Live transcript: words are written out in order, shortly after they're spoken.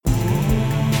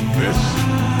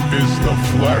is the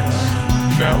Flex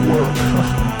Network.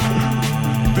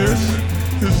 This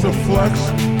is the Flex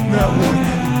Network.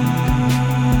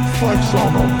 Flex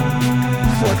on them.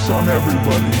 Flex on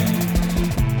everybody.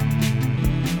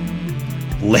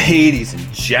 Ladies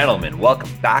and gentlemen,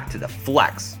 welcome back to the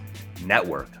Flex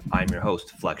Network. I'm your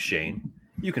host, Flex Shane.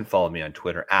 You can follow me on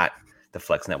Twitter at the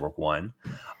Flex Network 1.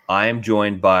 I am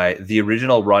joined by the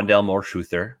original Rondell Moore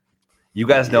Truther. You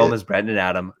guys know him as Brandon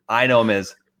Adam. I know him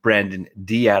as Brandon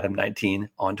D. Adam 19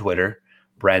 on Twitter.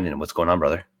 Brandon, what's going on,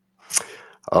 brother?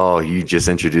 Oh, you just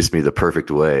introduced me the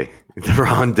perfect way. The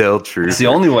Rondell Truther. It's the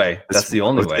only way. That's the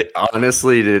only way.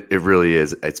 Honestly, it really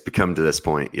is. It's become to this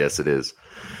point. Yes, it is.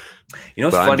 You know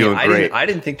what's funny? I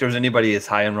didn't think there was anybody as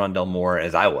high on Rondell Moore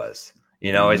as I was.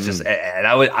 You know, it's just, and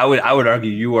I would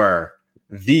argue you are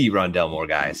the Rondell Moore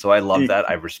guy. So I love that.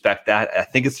 I respect that. I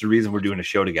think it's the reason we're doing a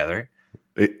show together.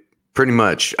 Pretty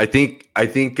much. I think.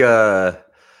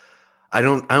 I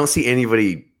don't see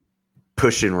anybody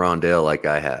pushing Rondell like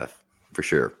I have, for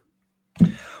sure.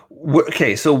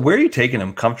 Okay, so where are you taking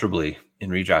him comfortably in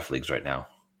redraft leagues right now?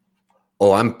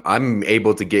 Oh, I'm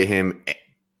able to get him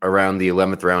around the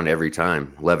 11th round every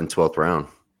time, 11th, 12th round.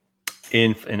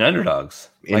 In underdogs?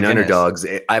 In underdogs.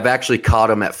 I've actually caught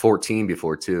him at 14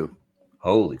 before, too.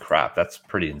 Holy crap, that's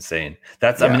pretty insane.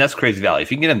 I mean, that's crazy value. If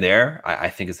you can get him there, I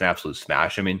think it's an absolute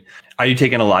smash. I mean, are you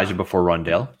taking Elijah before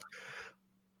Rondell?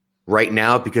 Right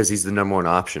now, because he's the number one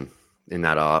option in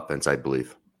that offense, I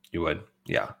believe. You would,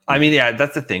 yeah. I mean, yeah,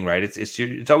 that's the thing, right?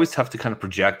 It's always tough to kind of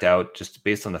project out just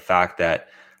based on the fact that,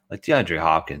 like, DeAndre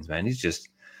Hopkins, man, is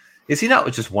he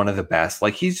not just one of the best?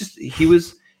 Like, it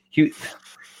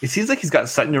seems like he's got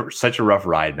such a rough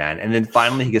ride, man. And then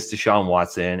finally he gets Deshaun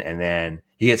Watson, and then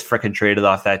he gets freaking traded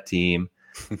off that team.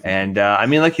 And I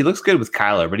mean, like, he looks good with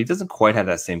Kyler, but he doesn't quite have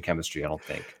that same chemistry, I don't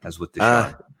think, as with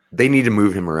Deshaun. They need to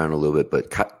move him around a little bit, but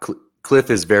Cliff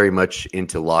is very much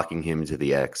into locking him into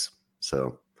the X.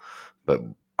 So, but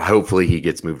hopefully he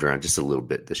gets moved around just a little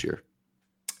bit this year.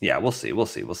 Yeah, we'll see.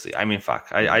 I mean, fuck,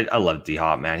 I love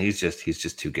D-Hop, man. He's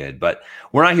just too good. But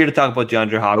we're not here to talk about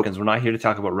DeAndre Hopkins. We're not here to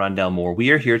talk about Rondell Moore.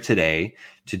 We are here today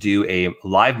to do a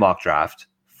live mock draft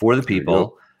for the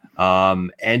people,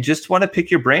 and just want to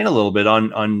pick your brain a little bit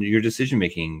on your decision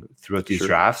making throughout these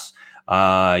drafts.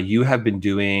 You have been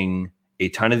doing a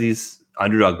ton of these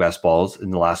underdog best balls in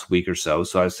the last week or so.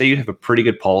 So I'd say you have a pretty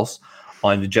good pulse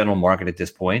on the general market at this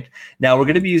point. Now we're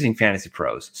going to be using Fantasy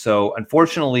Pros. So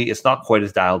unfortunately, it's not quite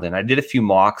as dialed in. I did a few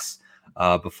mocks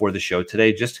before the show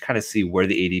today just to kind of see where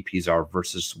the ADPs are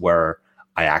versus where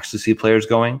I actually see players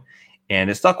going. And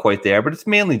it's not quite there, but it's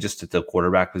mainly just at the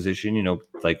quarterback position. You know,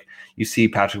 like you see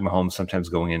Patrick Mahomes sometimes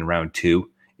going in round 2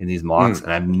 in these mocks,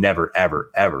 and I've never, ever,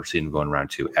 ever seen him go in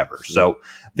round 2 ever. So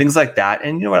things like that.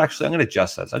 And you know what? Actually, I'm going to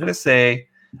adjust this. I'm going to say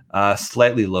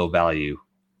slightly low value.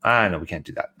 No, we can't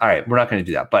do that. All right, we're not going to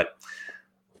do that. But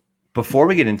before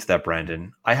we get into that,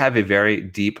 Brandon, I have a very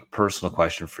deep personal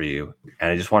question for you,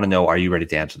 and I just want to know: are you ready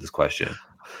to answer this question?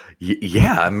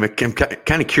 Yeah, I'm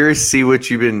kind of curious to see what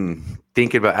you've been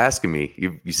thinking about asking me.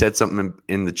 You said something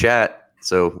in the chat,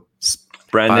 so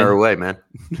Brandon, fire away, man.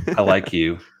 I like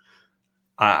you.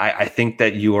 I think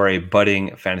that you are a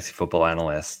budding fantasy football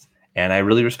analyst, and I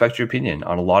really respect your opinion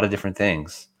on a lot of different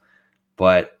things.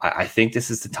 But I think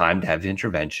this is the time to have the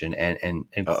intervention and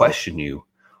question you.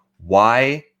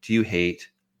 Why do you hate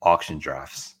auction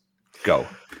drafts? Go.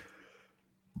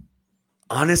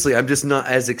 Honestly, I'm just not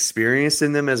as experienced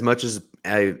in them as much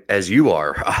as you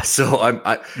are. So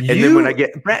you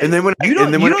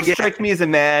don't strike me as a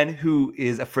man who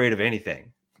is afraid of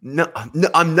anything. No,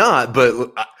 I'm not.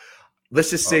 But let's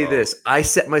just say this: I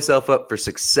set myself up for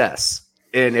success,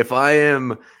 and if I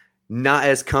am not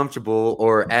as comfortable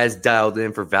or as dialed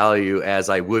in for value as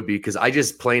I would be, because I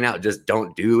just plain out just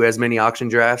don't do as many auction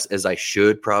drafts as I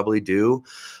should probably do.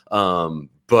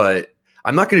 But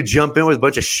I'm not going to jump in with a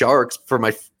bunch of sharks for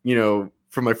my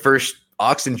first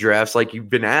auction drafts like you've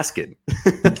been asking.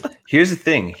 Here's the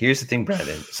thing,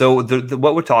 Brandon. So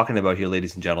what we're talking about here,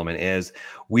 ladies and gentlemen, is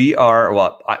we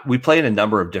play in a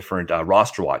number of different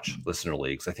roster watch listener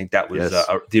leagues. I think that was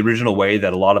the original way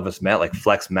that a lot of us met, like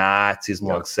Flex Matt, Season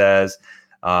Long Says,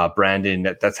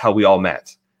 Brandon. That's how we all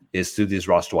met, is through these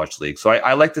roster watch leagues. So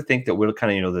I like to think that we're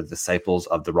kind of the disciples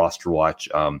of the roster watch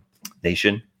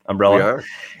nation umbrella. We are.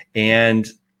 And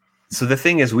so the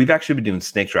thing is, we've actually been doing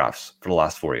snake drafts for the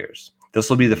last 4 years. This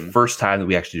will be the first time that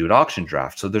we actually do an auction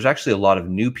draft. So there's actually a lot of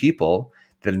new people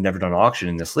that have never done auction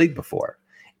in this league before.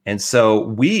 And so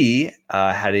we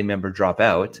had a member drop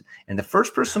out. And the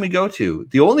first person we go to,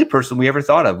 the only person we ever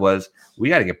thought of was, we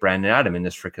got to get Brandon Adam in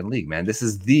this freaking league, man. This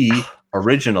is the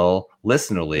original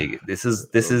listener league. This is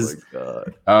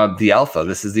The alpha.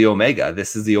 This is the omega.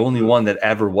 This is the only one that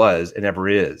ever was and ever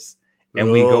is.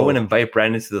 And we go and invite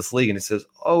Brandon to this league, and it says,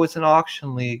 "Oh, it's an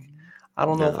auction league. I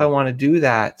don't know if I want to do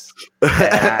that."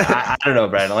 I don't know,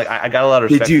 Brandon. Like I got a lot of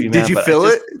respect. Did you fill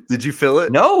it? Did you fill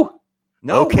it? No.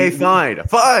 Okay, fine.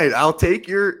 I'll take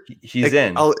your. He's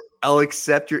in. I'll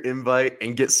accept your invite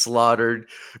and get slaughtered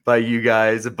by you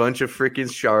guys, a bunch of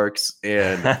freaking sharks,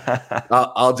 and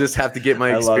I'll just have to get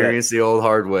my experience the old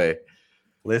hard way.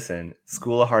 Listen,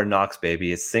 School of Hard Knocks,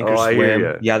 baby. It's sink or I swim.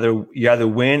 hear You either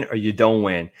win or you don't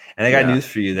win. And I got news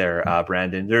for you there,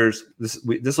 Brandon.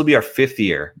 This will be our 5th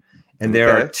year, and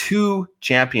there are 2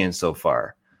 champions so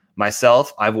far.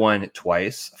 Myself, I've won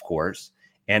twice, of course.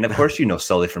 And of course,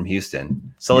 Sully from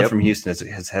Houston. Sully from Houston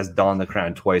has donned the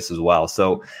crown twice as well.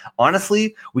 So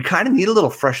honestly, we kind of need a little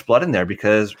fresh blood in there,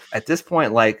 because at this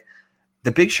point, like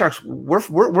the big sharks,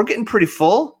 we're getting pretty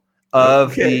full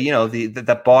of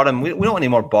the bottom. We don't want any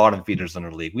more bottom feeders in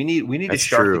our league. We need a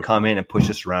shark to come in and push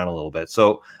us around a little bit.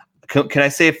 So can I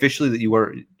say officially that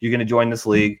you're going to join this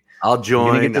league? I'll join.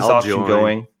 You're going to get this auction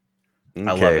going. Okay,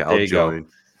 I love it. There you go.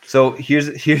 So here's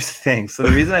the thing. So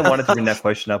the reason I wanted to bring that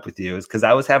question up with you is because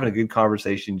I was having a good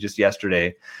conversation just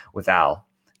yesterday with Al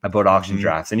about auction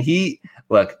drafts. And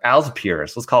Al's a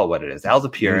purist. Let's call it what it is. Al's a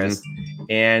purist,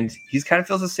 and he's kind of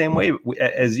feels the same way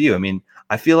as you. I mean,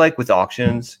 I feel like with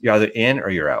auctions, you're either in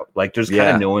or you're out. Like there's kind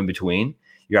of no in between.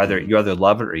 You either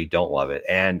love it or you don't love it.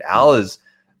 And Al is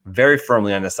very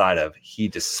firmly on the side of he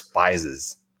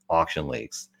despises auction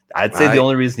leagues. I'd say the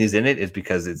only reason he's in it is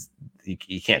because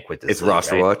you can't quit this. It's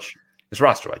roster watch. It's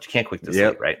roster watch. You can't quit this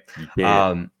league, right?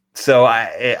 Yeah. So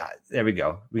there we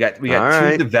go. We got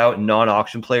 2 devout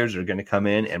non-auction players that are going to come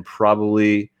in and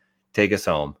probably take us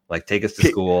home, like take us to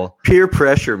school. Peer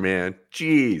pressure, man.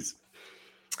 Jeez.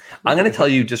 I'm going to tell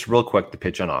you just real quick the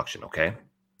pitch on auction. Okay.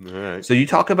 All right. So you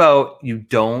talk about you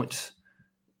don't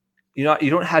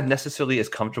have necessarily as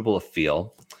comfortable a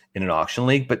feel in an auction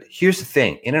league, but here's the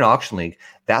thing: in an auction league,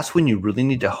 that's when you really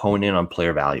need to hone in on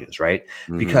player values, right?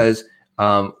 Because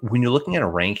when you're looking at a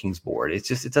rankings board, it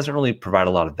doesn't really provide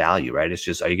a lot of value, right? It's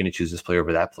just, are you going to choose this player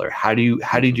over that player? How do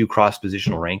you do cross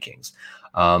positional rankings?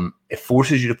 It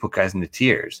forces you to put guys into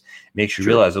tiers. It makes you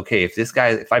realize, okay,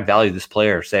 if I value this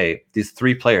player, say these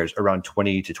 3 players around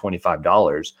 $20 to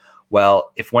 $25,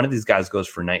 well, if one of these guys goes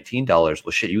for $19,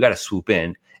 well, shit, you got to swoop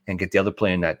in and get the other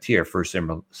player in that tier for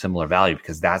similar value,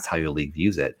 because that's how your league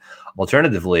views it.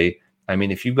 Alternatively, I mean,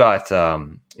 if you've got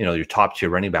your top tier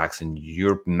running backs and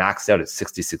you're maxed out at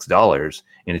 $66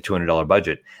 in a $200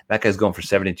 budget, that guy's going for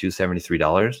 $72,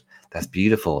 $73. That's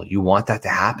beautiful. You want that to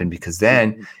happen, because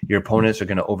then your opponents are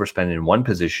going to overspend in one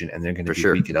position and they're going to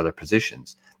be weak at other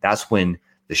positions. That's when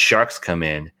the sharks come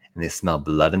in and they smell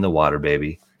blood in the water,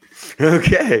 baby.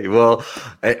 Okay, well,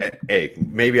 hey,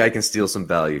 maybe I can steal some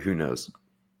value. Who knows?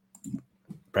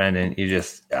 Brandon, you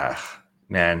just,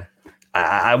 man,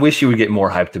 I wish you would get more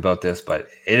hyped about this, but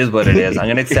it is what it is. I'm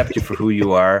going to accept you for who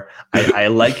you are. I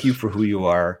like you for who you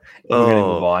are. And we're going to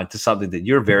move on to something that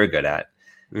you're very good at.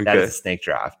 Okay. That is a snake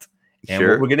draft. And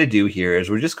what we're going to do here is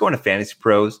we're just going to Fantasy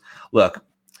Pros. Look,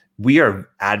 we are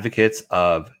advocates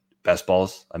of best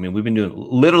balls. I mean, we've been doing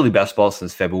literally best balls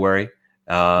since February.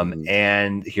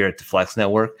 And here at the Flex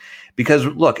Network, because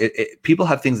look, people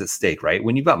have things at stake, right?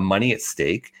 When you've got money at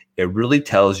stake, it really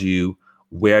tells you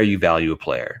where you value a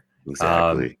player.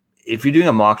 Exactly. If you're doing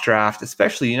a mock draft,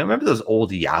 especially, remember those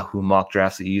old Yahoo mock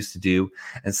drafts that you used to do,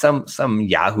 and some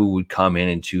Yahoo would come in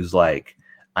and choose like,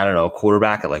 I don't know, a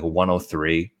quarterback at like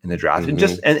 103 in the draft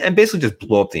and basically just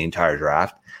blow up the entire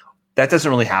draft. That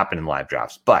doesn't really happen in live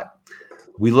drafts, but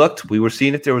we were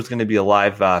seeing if there was going to be a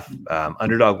live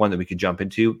underdog one that we could jump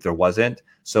into. There wasn't.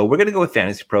 So we're going to go with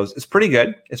Fantasy Pros. It's pretty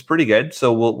good.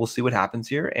 So we'll see what happens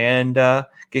here and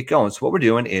get going. So what we're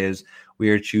doing is we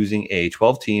are choosing a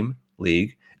 12-team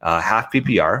league, half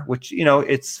PPR, which,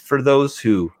 it's for those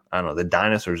who, I don't know, the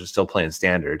dinosaurs are still playing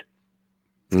standard.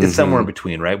 It's somewhere in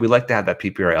between, right? We like to have that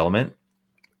PPR element.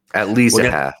 At least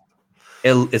half.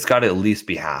 It's got to at least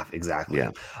be half, exactly.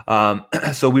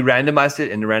 Yeah. So we randomized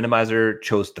it, and the randomizer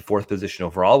chose the 4th position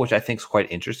overall, which I think is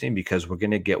quite interesting because we're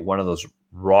going to get one of those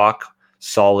rock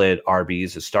solid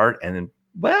RBs to start, and then,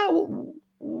 well,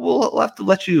 we'll have to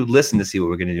let you listen to see what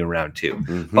we're going to do in round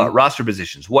 2. But roster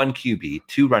positions: 1 QB,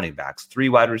 2 running backs, 3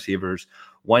 wide receivers,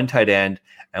 1 tight end,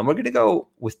 and we're going to go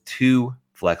with 2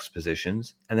 flex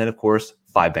positions, and then of course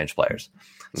 5 bench players.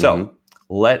 So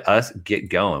let us get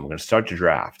going. We're going to start the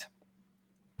draft.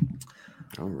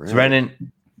 All right. So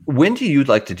Brandon, when do you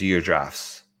like to do your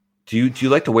drafts? Do you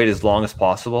like to wait as long as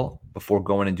possible before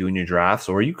going and doing your drafts,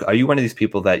 or are you one of these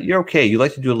people that you're okay, you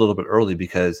like to do a little bit early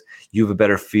because you have a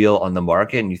better feel on the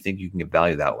market and you think you can get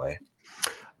value that way?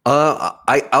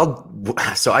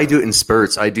 I do it in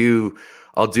spurts. I'll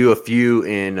do a few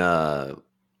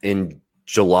in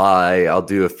July. I'll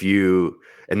do a few,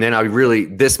 and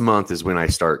then this month is when I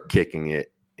start kicking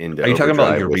it into. Are you talking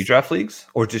about like your with redraft leagues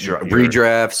or just your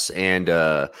redrafts and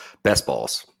best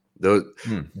balls? Those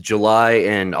July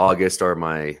and August are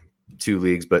my 2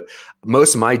 leagues, but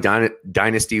most of my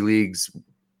dynasty leagues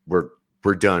were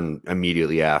done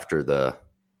immediately after the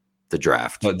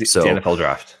draft. The NFL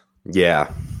draft.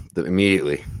 Yeah,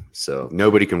 immediately. So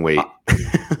nobody can wait.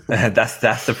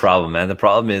 That's the problem, man. The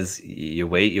problem is you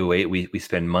wait. We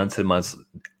spend months and months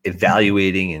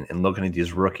evaluating and looking at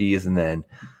these rookies, and then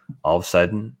all of a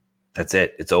sudden, that's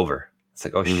it. It's over. It's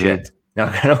like, oh shit. Now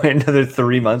I'm gonna wait another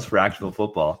 3 months for actual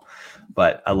football.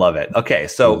 But I love it. Okay,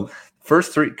 so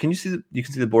first 3. Can you see you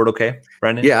can see the board? Okay,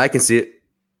 Brendan. Yeah, I can see it.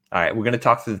 All right, we're gonna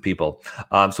talk to the people.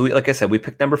 So like I said, we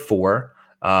picked number 4.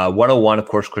 101, of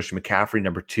course, Christian McCaffrey.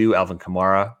 Number 2, Alvin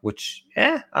Kamara, which,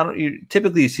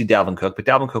 typically you see Dalvin Cook, but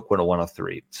Dalvin Cook went at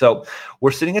 103. So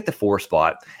we're sitting at the 4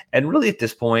 spot. And really at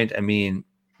this point, I mean,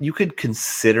 you could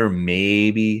consider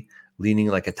maybe leaning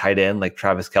like a tight end like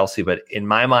Travis Kelce, but in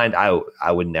my mind,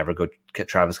 I would never go get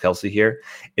Travis Kelce here.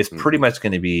 It's pretty much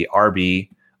going to be RB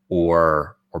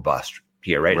or bust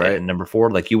here, right? And number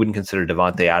 4, like you wouldn't consider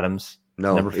Devontae Adams.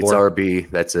 No, number 4. It's RB.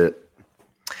 That's it.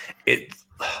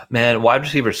 Man, wide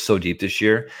receiver is so deep this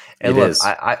year. And look,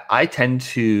 I tend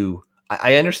to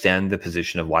I understand the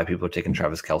position of why people are taking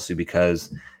Travis Kelce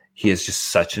because he has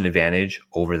just such an advantage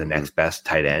over the next best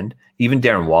tight end. Even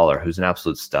Darren Waller, who's an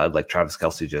absolute stud, like Travis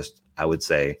Kelce, just I would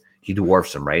say he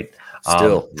dwarfs him, right?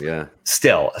 Still,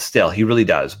 he really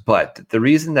does. But the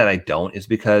reason that I don't is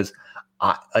because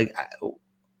I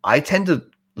tend to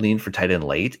lean for tight end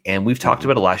late. And we've talked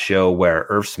about a last show where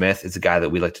Irv Smith is a guy that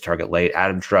we like to target late.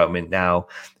 Adam Troutman now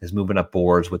is moving up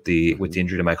boards with the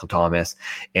injury to Michael Thomas.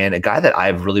 And a guy that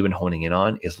I've really been honing in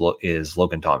on is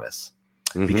Logan Thomas.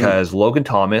 Because Logan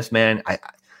Thomas, man,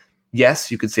 yes,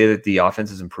 you could say that the offense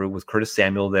has improved with Curtis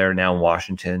Samuel there now in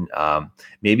Washington.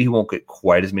 Maybe he won't get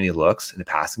quite as many looks in the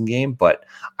passing game, but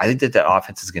I think that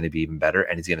offense is going to be even better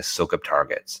and he's going to soak up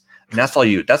targets. And that's all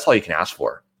you can ask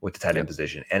for with the tight end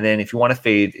position. And then if you want to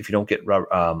fade, if you don't get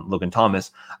Logan Thomas,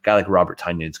 a guy like Robert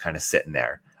Tonyan's kind of sitting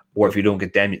there. Or if you don't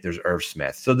get them, there's Irv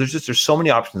Smith. So there's so many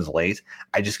options late.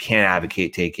 I just can't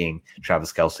advocate taking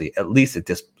Travis Kelce, at least at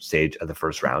this stage of the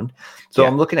first round. So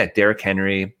I'm looking at Derrick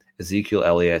Henry, Ezekiel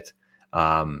Elliott.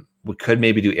 We could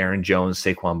maybe do Aaron Jones,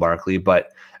 Saquon Barkley,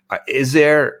 but is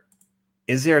there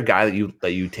a guy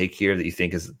that you take here that you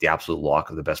think is the absolute lock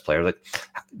of the best player? Like,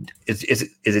 is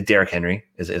it Derrick Henry?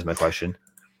 Is my question.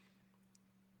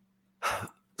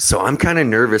 So I'm kind of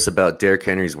nervous about Derrick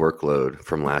Henry's workload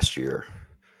from last year.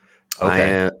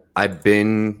 Okay. I've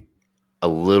been a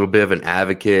little bit of an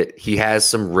advocate. He has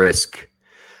some risk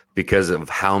because of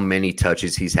how many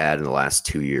touches he's had in the last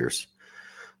 2 years.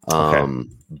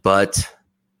 But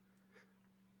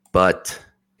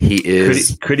he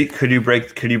is. Could you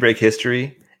break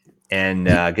history and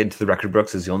get into the record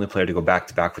books as the only player to go back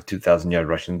to back with 2,000-yard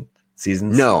rushing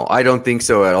seasons? No, I don't think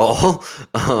so at all.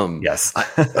 Yes,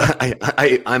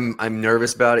 I'm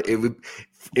nervous about it.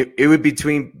 It would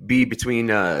be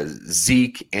between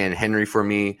Zeke and Henry for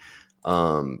me.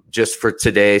 Just for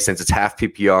today, since it's half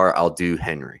PPR, I'll do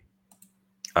Henry.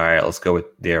 All right, let's go with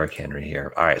Derrick Henry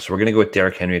here. All right, so we're going to go with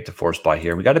Derrick Henry at the 4 spot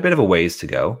here. We got a bit of a ways to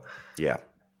go. Yeah.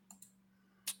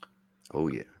 Oh,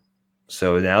 yeah.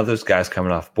 So now those guys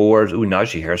coming off boards. Ooh,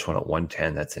 Najee Harris went at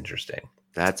 110. That's interesting.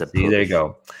 That's there you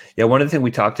go. Yeah, one of the things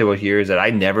we talked about here is that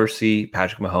I never see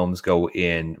Patrick Mahomes go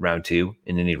in round 2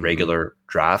 in any regular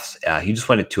drafts. He just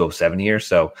went at 207 here,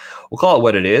 so we'll call it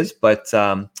what it is. But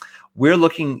we're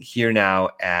looking here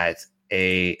now at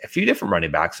a few different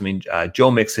running backs. I mean,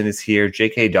 Joe Mixon is here,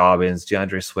 J.K. Dobbins,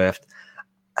 DeAndre Swift.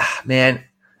 Man,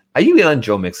 are you in on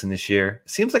Joe Mixon this year?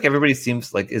 It seems like everybody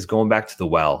is going back to the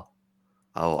well.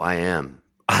 Oh, I am.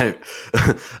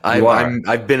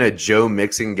 I've been a Joe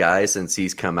Mixon guy since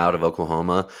he's come out of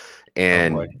Oklahoma,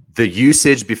 and the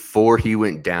usage before he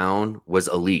went down was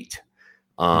elite.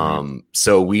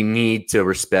 So we need to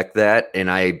respect that.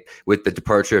 And with the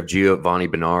departure of Giovanni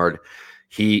Bernard,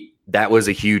 that was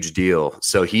a huge deal.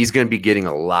 So he's going to be getting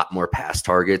a lot more pass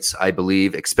targets, I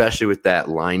believe, especially with that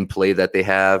line play that they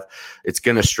have. It's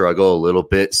going to struggle a little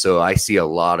bit. So I see a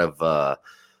lot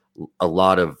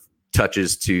of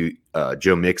touches to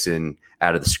Joe Mixon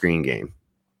out of the screen game.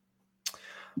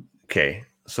 Okay.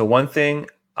 So one thing,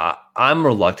 I'm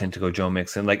reluctant to go Joe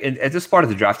Mixon. Like at this part of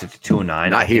the draft at 209.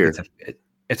 Not here.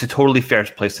 It's a totally fair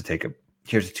place to take him.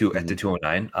 Here's at the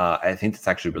 209. I think that's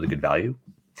actually really good value.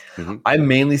 I'm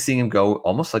mainly seeing him go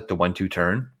almost like the 1-2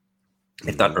 turn.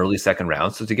 if not early second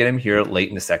round. So to get him here late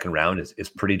in the second round is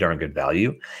pretty darn good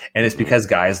value. And it's because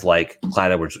guys like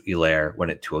Clyde Edwards-Helaire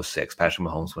went at 206, Patrick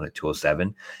Mahomes went at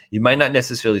 207. You might not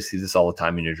necessarily see this all the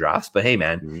time in your drafts, but hey,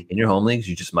 man, in your home leagues,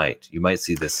 you just might. You might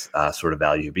see this sort of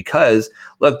value because,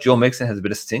 look, Joe Mixon has a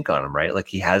bit of stink on him, right? Like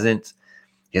he hasn't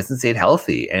stayed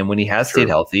healthy. And when he has stayed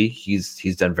healthy,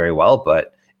 he's done very well,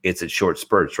 but it's at short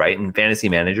spurts, right? And fantasy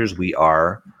managers,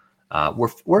 we're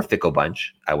a fickle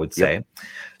bunch, I would say. Yep.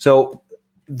 So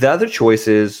the other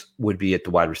choices would be at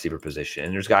the wide receiver position.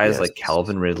 And there's guys like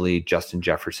Calvin Ridley, Justin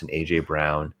Jefferson, AJ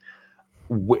Brown.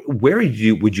 Where would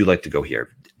you like to go here?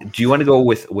 Do you want to go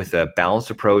with a balanced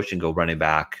approach and go running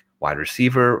back, wide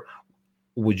receiver?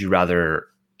 Would you rather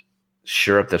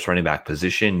shore up this running back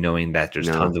position, knowing that there's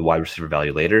tons of wide receiver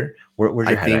value later? Where's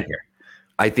your head at here?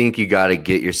 I think you got to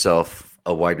get yourself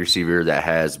a wide receiver that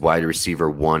has wide receiver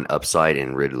 1 upside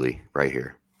in Ridley right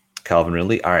here. Calvin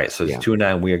Ridley. All right, so it's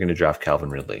 2-9. We are going to draft Calvin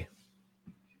Ridley.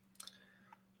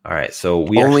 All right, so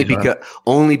we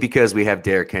only because we have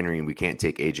Derrick Henry and we can't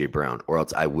take AJ Brown, or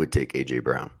else I would take AJ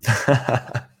Brown.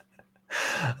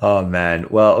 Oh man.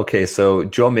 Well, okay. So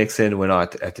Joe Mixon went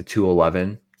out at the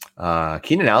 211.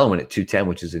 Keenan Allen went at 210,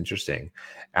 which is interesting.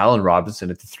 Allen Robinson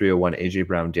at the 301. AJ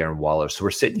Brown, Darren Waller. So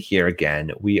we're sitting here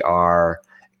again. We are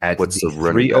at the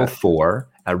 304.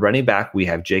 At running back, we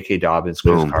have J.K. Dobbins,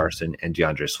 Chris Carson, and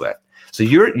DeAndre Swift. So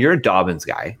you're a Dobbins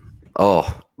guy.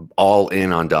 Oh, all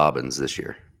in on Dobbins this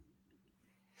year.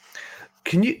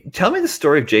 Can you tell me the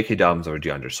story of J.K. Dobbins over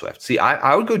DeAndre Swift? See,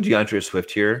 I would go DeAndre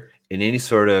Swift here in any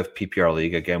sort of PPR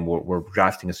league. Again, we're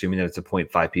drafting assuming that it's a 0.5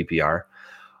 PPR.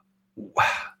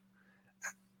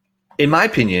 In my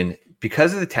opinion,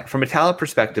 because of from a talent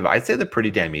perspective, I'd say they're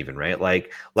pretty damn even, right?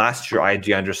 Like last year, I had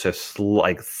DeAndre Swift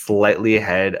slightly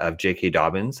ahead of J.K.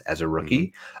 Dobbins as a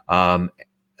rookie.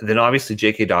 Then obviously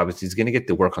J.K. Dobbins, he's going to get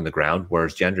the work on the ground,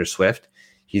 whereas DeAndre Swift,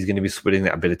 he's going to be splitting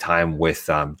that bit of time with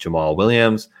Jamal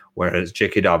Williams, whereas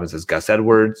J.K. Dobbins is Gus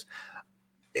Edwards.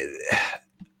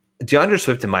 DeAndre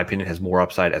Swift, in my opinion, has more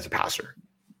upside as a passer.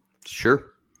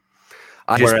 Sure.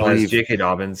 Whereas J.K.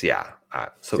 Dobbins,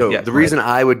 the reason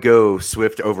I would go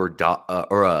Swift over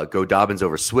go Dobbins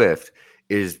over Swift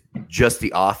is just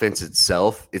the offense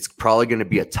itself. It's probably going to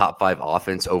be a top 5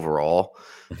 offense overall,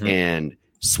 and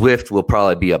Swift will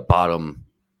probably be a bottom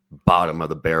of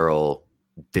the barrel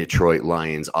Detroit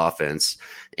Lions offense.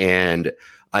 And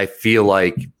I feel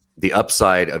like the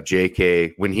upside of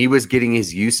JK, when he was getting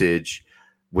his usage,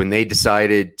 when they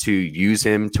decided to use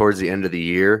him towards the end of the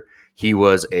year, he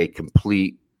was a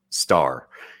complete star.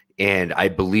 And I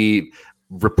believe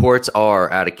reports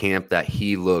are out of camp that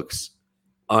he looks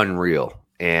unreal.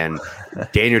 And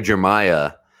Daniel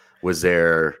Jeremiah was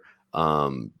there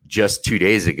just 2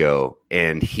 days ago,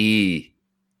 and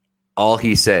all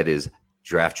he said is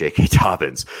draft J.K.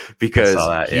 Dobbins because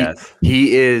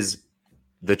he is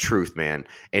the truth, man.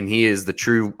 And he is the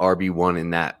true RB1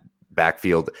 in that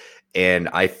backfield. And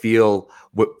I feel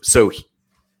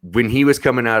when he was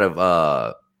coming out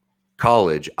of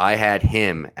college, I had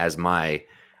him as my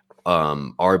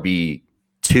RB2,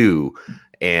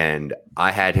 and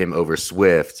I had him over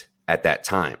Swift at that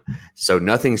time. So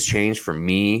nothing's changed for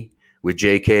me with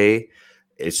JK.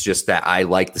 It's just that I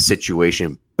like the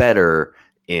situation better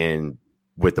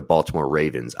with the Baltimore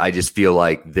Ravens. I just feel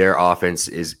like their offense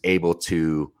is able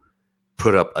to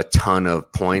put up a ton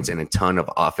of points and a ton of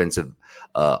offensive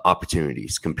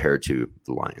opportunities compared to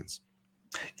the Lions.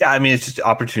 Yeah, I mean, it's just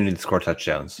opportunity to score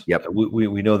touchdowns. Yep.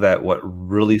 We know that what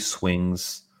really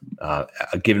swings a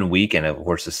given week and, of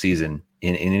course, the season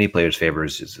in any player's favor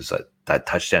is that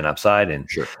touchdown upside. And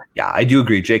sure. Yeah, I do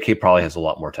agree. JK probably has a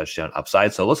lot more touchdown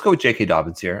upside. So let's go with JK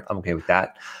Dobbins here. I'm okay with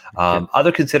that.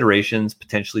 Other considerations,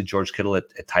 potentially George Kittle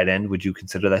at tight end. Would you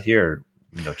consider that here?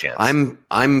 No chance.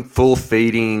 I'm full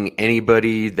fading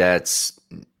anybody that's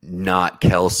not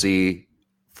Kelsey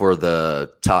for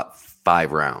the top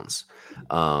 5 rounds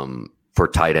for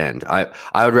tight end.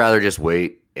 I would rather just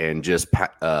wait and just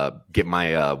get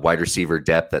my wide receiver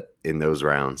depth in those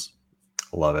rounds.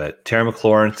 Love it. Terry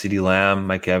McLaurin, CeeDee Lamb,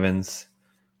 Mike Evans.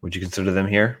 Would you consider them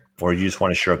here? Or you just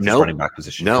want to shore up this running back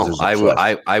position? No, I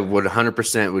would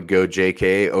 100% would go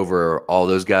JK over all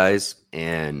those guys.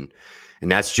 And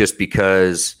that's just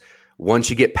because once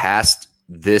you get past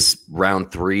this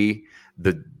round 3,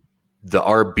 the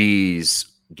RBs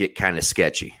get kind of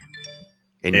sketchy.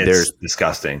 And there's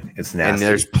disgusting. It's nasty. And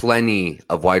there's plenty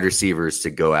of wide receivers to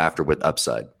go after with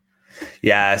upside.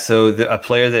 Yeah, so a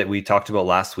player that we talked about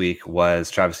last week was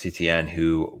Travis Etienne,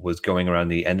 who was going around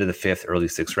the end of the 5th, early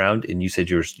 6th round, and you said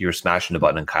you're smashing the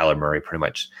button on Kyler Murray pretty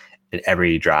much in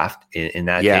every draft in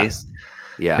that case.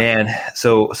 Yeah. Man,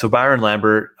 so Byron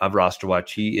Lambert of Roster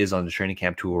Watch, he is on the training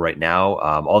camp tool right now.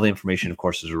 All the information, of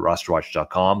course, is at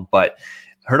rosterwatch.com. But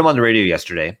I heard him on the radio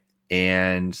yesterday,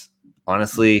 and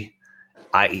honestly,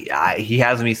 he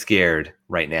has me scared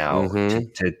right now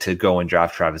to go and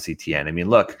draft Travis Etienne. I mean,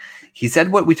 look, he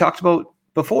said what we talked about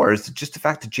before is just the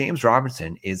fact that James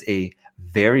Robinson is a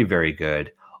very, very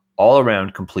good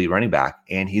all-around complete running back,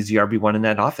 and he's the RB1 in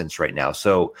that offense right now.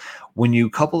 So when you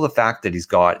couple the fact that he's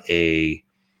got a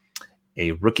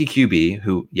rookie QB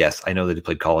who, yes, I know that he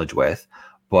played college with,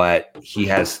 but he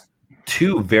has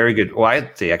two very good, well,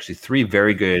 I'd say actually three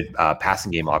very good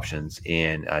passing game options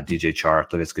in DJ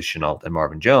Chark, Laviska Shenault, and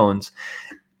Marvin Jones.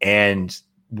 And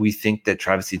we think that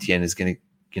Travis Etienne is going to,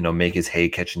 make his hay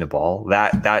catching the ball.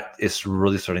 That is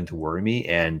really starting to worry me.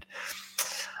 And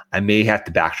I may have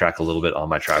to backtrack a little bit on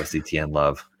my Travis Etienne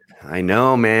love. I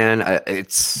know, man.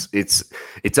 It's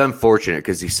unfortunate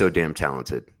because he's so damn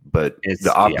talented, but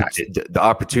the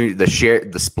opportunity,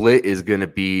 the split is going to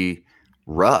be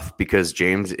rough because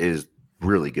James is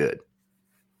really good.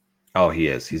 Oh, he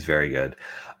is. He's very good.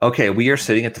 Okay, we are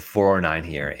sitting at the 409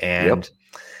 here, and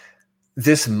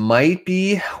this might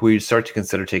be where you start to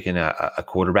consider taking a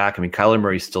quarterback. I mean, Kyler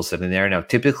Murray's still sitting there now.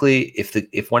 Typically,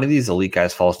 if one of these elite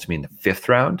guys falls to me in the 5th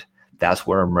round, that's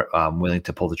where I'm willing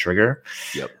to pull the trigger.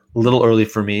 Yep. A little early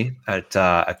for me at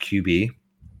a QB.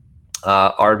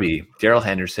 RB, Darrell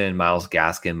Henderson, Myles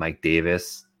Gaskin, Mike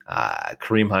Davis,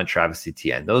 Kareem Hunt, Travis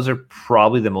Etienne. Those are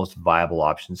probably the most viable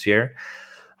options here.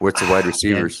 What's the wide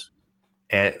receivers?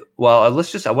 I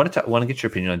want to get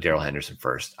your opinion on Darrell Henderson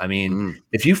first. I mean,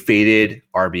 if you faded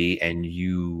RB and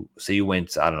you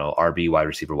went, I don't know, RB,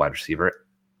 wide receiver,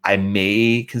 I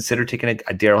may consider taking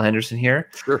a Darrell Henderson here.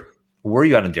 Sure. Where are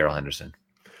you at on Darrell Henderson?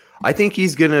 I think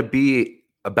he's going to be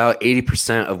about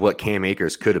 80% of what Cam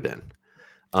Akers could have been.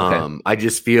 Okay. I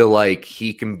just feel like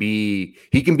he can be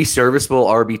serviceable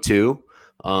RB2.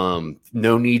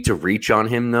 No need to reach on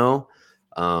him though.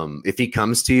 If he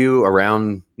comes to you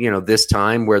around, this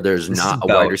time where there's not a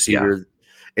wide receiver,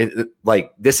 and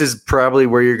like this is probably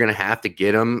where you're going to have to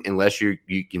get him unless you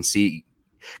can see.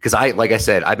 Because like I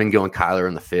said, I've been going Kyler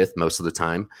in the 5th most of the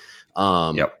time,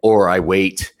 or I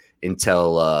wait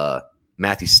until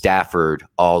Matthew Stafford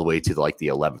all the way to the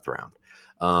 11th round.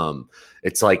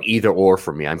 It's like either or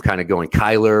for me. I'm kind of going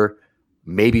Kyler,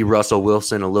 maybe Russell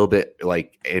Wilson a little bit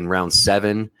like in round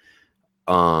 7,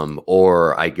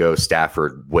 or I go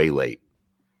Stafford way late.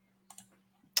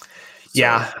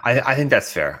 Yeah, I think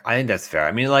that's fair. I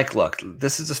mean, look,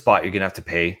 this is a spot you're gonna have to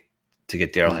pay to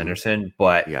get Darrell Henderson,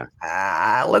 but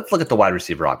let's look at the wide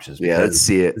receiver options. Yeah, let's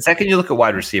see it. The second you look at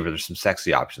wide receiver, there's some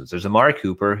sexy options. There's Amari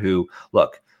Cooper, who,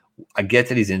 look, I get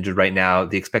that he's injured right now.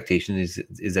 The expectation is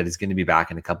that he's going to be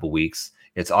back in a couple weeks.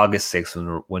 It's August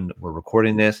 6th when we're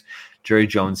recording this. Jerry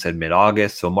Jones said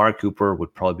mid-August, so Amari Cooper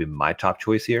would probably be my top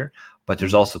choice here. But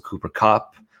there's also Cooper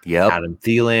Kupp, Adam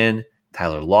Thielen,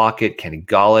 Tyler Lockett, Kenny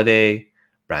Golladay,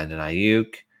 Brandon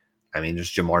Ayuk. I mean,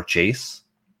 there's Jamar Chase.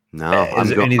 No, I'm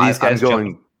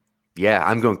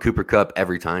going Cooper Kupp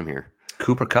every time here.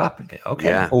 Cooper Kupp,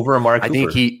 okay, over Amari Cooper.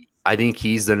 I think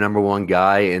he's the number one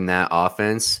guy in that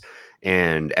offense,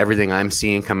 and everything I'm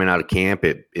seeing coming out of camp,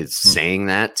 it's saying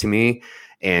that to me.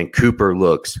 And Cooper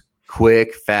looks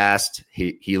quick, fast.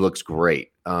 He looks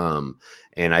great.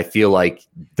 And I feel like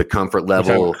the comfort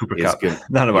level is good.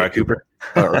 Not Amari Cooper.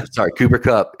 Cooper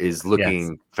Kupp is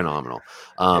looking phenomenal.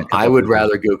 I would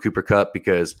rather go Cooper Kupp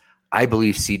because I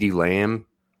believe CeeDee Lamb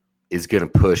is going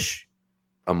to push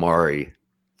Amari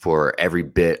for every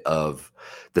bit of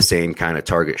the same kind of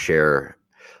target share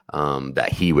that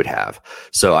he would have.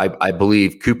 So I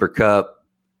believe Cooper Kupp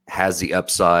has the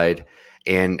upside,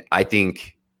 and I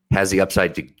think has the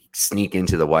upside to sneak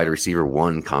into the wide receiver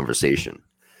 1 conversation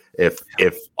if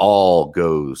all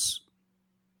goes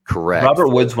correct. Robert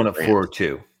Woods went at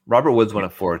 4-2.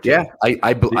 Yeah,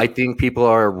 I think people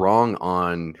are wrong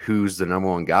on who's the number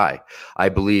one guy. I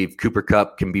believe Cooper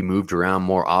Kupp can be moved around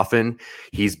more often.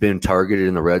 He's been targeted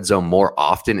in the red zone more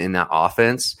often in that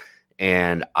offense,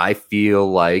 and I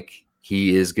feel like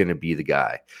he is going to be the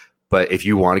guy. But if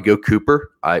you want to go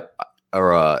Cooper,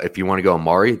 if you want to go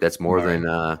Amari, that's more than.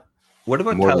 What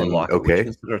about Tyler Lockett? Okay, would you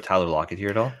consider Tyler Lockett here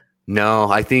at all? No,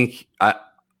 I think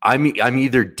I'm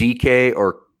either DK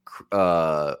or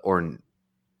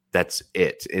that's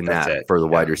it for the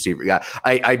wide receiver. Yeah,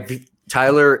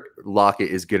 Tyler Lockett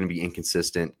is going to be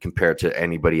inconsistent compared to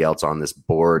anybody else on this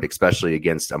board, especially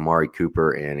against Amari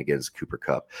Cooper and against Cooper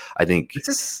Kupp. I think this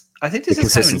is kind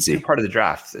of a part of the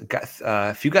draft.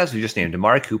 A few guys we just named: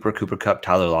 Amari Cooper, Cooper Kupp,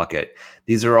 Tyler Lockett.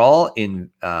 These are all in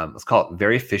let's call it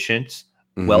very efficient,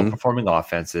 well-performing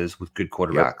offenses with good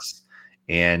quarterbacks.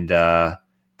 And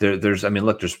there's I mean,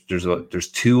 look, there's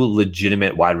two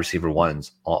legitimate wide receiver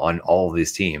ones on all of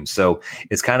these teams. So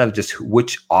it's kind of just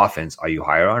which offense are you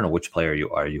higher on, or which player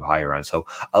are you higher on. So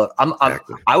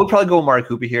I would probably go with Amari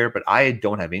Cooper here, but I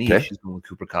don't have any issues with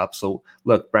Cooper Kupp. So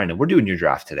look, Brandon, we're doing your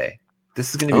draft today.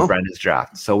 This is going to be Brandon's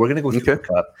draft. So we're going to go with Cooper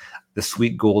Kupp, the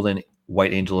sweet golden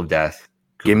white angel of death.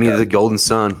 Give me the golden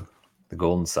sun. The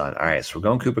golden sun. All right, so we're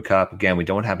going Cooper Kupp. Again, we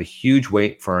don't have a huge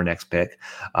wait for our next pick.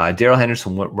 Darrell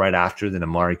Henderson went right after, then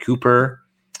Amari Cooper,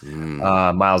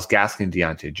 Myles Gaskin,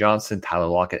 Deontay Johnson, Tyler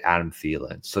Lockett, Adam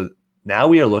Thielen. So now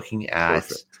we are looking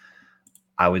at,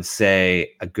 I would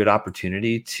say, a good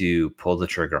opportunity to pull the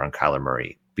trigger on Kyler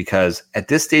Murray, because at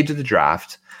this stage of the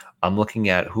draft, I'm looking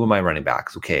at who are my running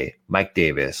backs. Okay, Mike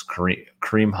Davis,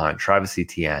 Kareem Hunt, Travis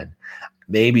Etienne,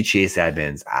 maybe Chase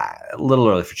Edmonds. A little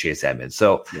early for Chase Edmonds.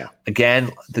 So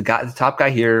again, the top guy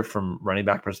here from running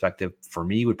back perspective for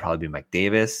me would probably be Mike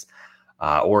Davis,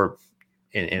 or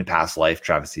in past life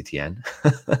Travis Etienne.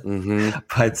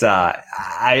 But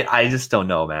I just don't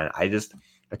know, man.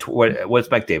 What's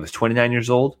Mike Davis? 29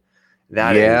 years old.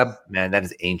 That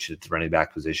is ancient at the running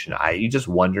back position. You just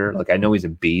wonder. Like, I know he's a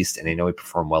beast, and I know he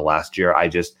performed well last year.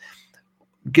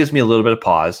 Gives me a little bit of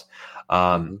pause.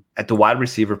 At the wide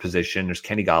receiver position, there's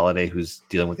Kenny Golladay, who's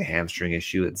dealing with a hamstring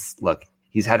issue.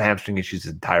 He's had hamstring issues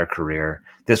his entire career.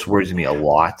 This worries me a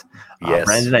lot.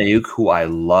 Brandon Ayuk, who I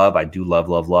love, I do love,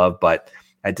 but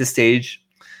at this stage,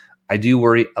 I do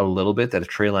worry a little bit that if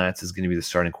Trey Lance is going to be the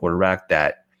starting quarterback,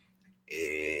 that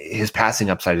his passing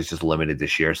upside is just limited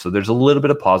this year. So there's a little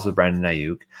bit of pause with Brandon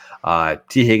Ayuk.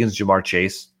 T. Higgins, Jamar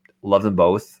Chase, love them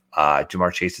both.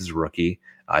 Jamar Chase is a rookie.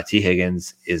 T.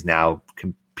 Higgins is now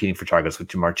competing for targets with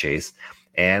Jamar Chase.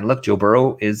 And look, Joe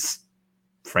Burrow is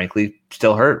frankly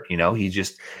still hurt.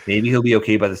 Maybe he'll be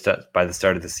okay by the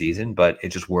start of the season, but it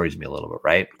just worries me a little bit,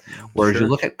 right? Whereas you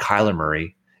look at Kyler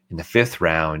Murray in the 5th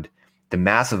round, the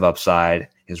massive upside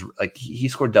is he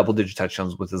scored double-digit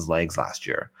touchdowns with his legs last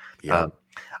year.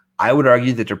 I would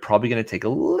argue that they're probably going to take a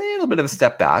little bit of a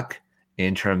step back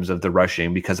in terms of the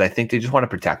rushing, because I think they just want to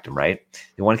protect him, right?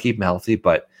 They want to keep him healthy,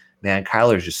 but man,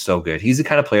 Kyler is just so good. He's the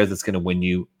kind of player that's going to win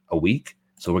you a week.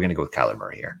 So we're going to go with Kyler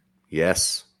Murray here.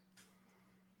 Yes.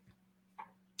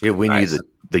 He'll win you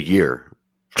the year.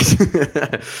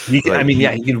 He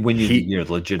can win you the year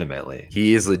legitimately.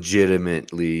 He is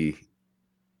legitimately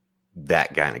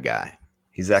that kind of guy.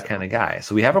 He's that kind of guy.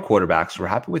 So we have our quarterbacks. We're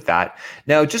happy with that.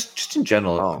 Now, just in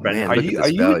general, Brendan,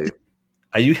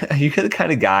 are you the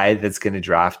kind of guy that's going to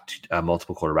draft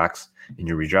multiple quarterbacks in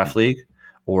your redraft league?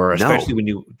 Or especially when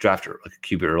you draft like a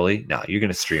QB early? No, you're going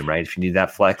to stream, right? If you need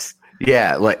that flex.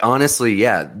 Yeah, honestly,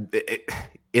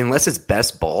 unless it's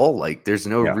best ball, there's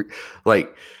no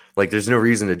there's no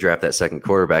reason to draft that second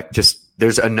quarterback. Just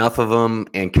there's enough of them,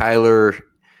 and Kyler,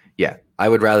 I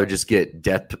would rather just get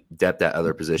depth at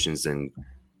other positions than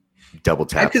double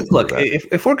tap. Look,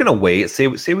 if we're gonna wait, say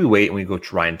we wait and we go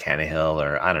to Ryan Tannehill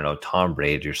or I don't know, Tom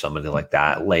Brady or somebody like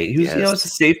that late. Who's it's a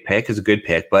safe pick, is a good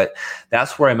pick, but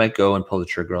that's where I might go and pull the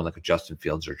trigger on like a Justin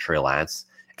Fields or Trey Lance.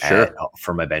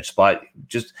 For my bench spot,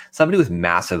 just somebody with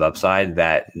massive upside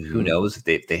that who knows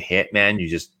if they hit, man,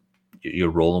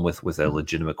 you're rolling with a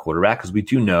legitimate quarterback, because we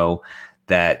do know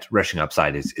that rushing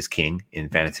upside is king in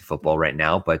fantasy football right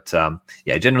now. But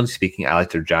generally speaking, I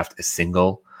like to draft a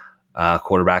single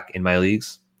quarterback in my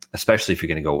leagues, especially if you're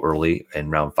going to go early in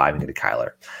round 5 and get a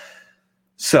Kyler.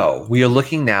 So we are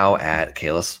looking now at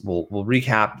we'll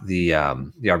recap the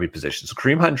RB position. So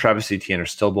Kareem Hunt and Travis Etienne are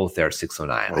still both there at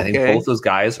 609. I think both those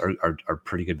guys are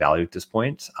pretty good value at this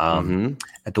point.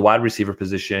 At the wide receiver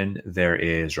position, there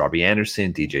is Robbie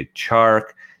Anderson, DJ Chark,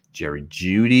 Jerry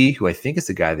Jeudy, who I think is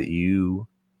the guy that you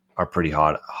are pretty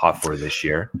hot for this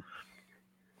year.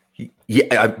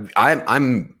 Yeah,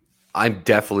 I'm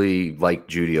definitely like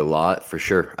Jeudy a lot for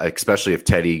sure, especially if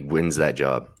Teddy wins that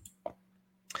job.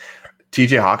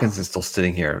 TJ Hawkinson's still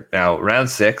sitting here. Now, round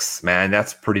 6, man,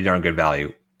 that's pretty darn good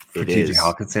value for TJ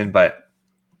Hawkinson. But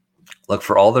look,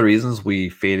 for all the reasons we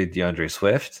faded DeAndre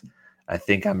Swift, I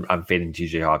think I'm fading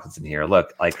TJ Hawkinson here.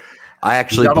 Look, I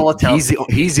actually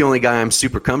he's the only guy I'm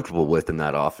super comfortable with in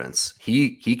that offense.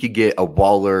 He could get a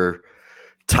Waller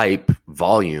type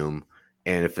volume,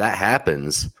 and if that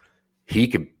happens, he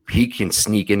can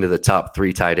sneak into the top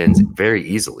 3 tight ends very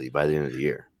easily by the end of the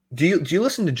year. Do you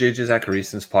listen to JJ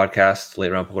Zacharyason's podcast,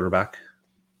 Late Round Quarterback?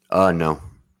 No.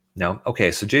 No?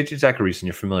 Okay, so JJ Zacharyson,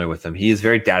 you're familiar with him. He is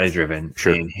very data-driven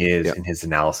in his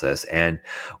analysis. And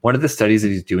one of the studies that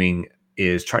he's doing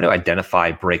is trying to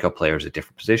identify breakout players at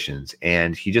different positions.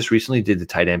 And he just recently did the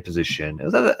tight end position.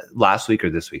 Was that last week or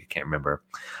this week? I can't remember.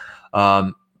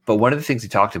 But one of the things he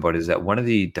talked about is that one of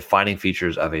the defining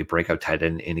features of a breakout tight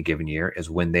end in a given year is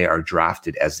when they are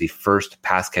drafted as the first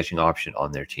pass catching option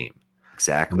on their team.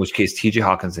 Exactly. In which case TJ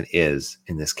Hawkinson is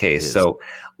in this case. So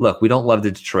look, we don't love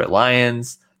the Detroit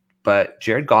Lions, but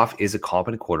Jared Goff is a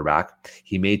competent quarterback.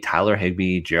 He made Tyler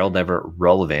Higbee, Gerald Everett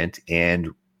relevant, and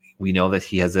we know that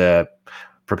he has a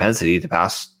propensity to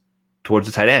pass towards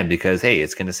the tight end because, hey,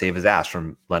 it's going to save his ass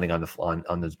from landing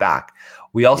on his back.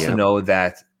 We also know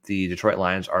that the Detroit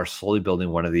Lions are slowly building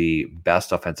one of the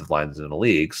best offensive lines in the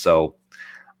league. So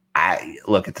I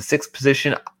look at the 6th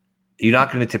position. You're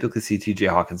not going to typically see TJ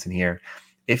Hawkinson here.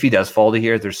 If he does fall to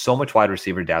here, there's so much wide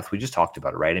receiver depth. We just talked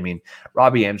about it, right? I mean,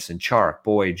 Robbie Anderson, Chark,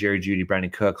 Boyd, Jerry Jeudy,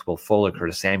 Brandon Cooks, Will Fuller,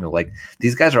 Curtis Samuel. Like,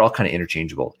 these guys are all kind of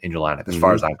interchangeable in your lineup as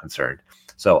far as I'm concerned.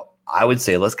 So I would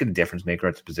say let's get a difference maker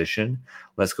at the position.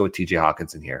 Let's go with TJ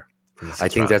Hawkinson here. I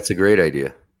think that's a great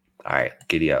idea. All right,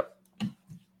 giddy up.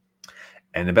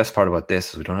 And the best part about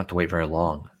this is we don't have to wait very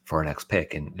long for our next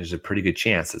pick. And there's a pretty good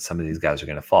chance that some of these guys are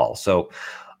going to fall. So,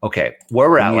 okay, where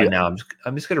we're at right now, I'm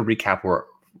just going to recap where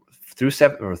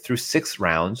through 6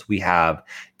 rounds, we have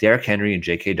Derrick Henry and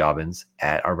J.K. Dobbins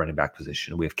at our running back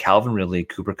position. We have Calvin Ridley,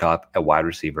 Cooper Kupp at wide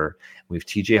receiver. We have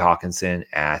T.J. Hawkinson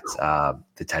at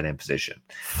the tight end position.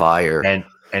 Fire.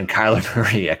 And Kyler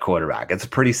Murray at quarterback. It's a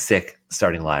pretty sick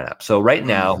starting lineup. So right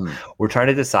now, we're trying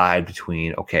to decide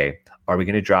between, okay, are we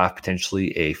going to draft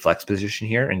potentially a flex position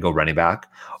here and go running back,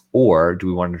 or do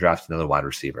we want to draft another wide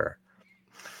receiver?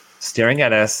 Staring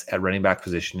at us at running back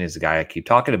position is the guy I keep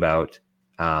talking about.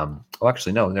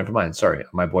 Actually, no, never mind. Sorry,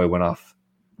 my boy went off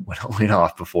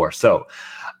before. So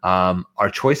our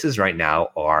choices right now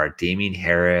are Damian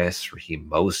Harris, Raheem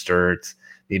Mostert.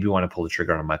 Maybe we want to pull the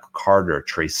trigger on Michael Carter or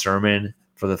Trey Sermon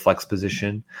for the flex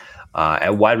position.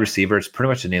 At wide receiver, it's pretty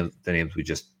much the names we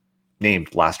just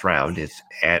named last round. It's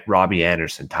at Robbie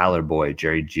Anderson, Tyler Boyd,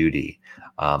 Jerry Jeudy.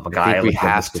 I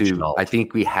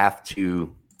think we have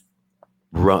to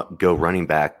go running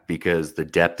back because the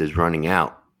depth is running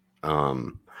out.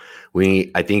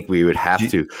 I think we would have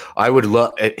to. I would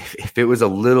love if it was a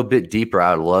little bit deeper.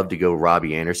 I would love to go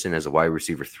Robbie Anderson as a wide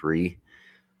receiver 3.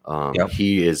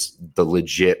 He is the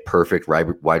legit perfect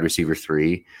wide receiver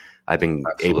 3. I've been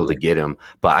able to get him,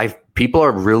 but people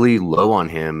are really low on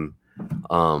him.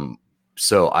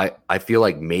 So I feel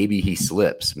like maybe he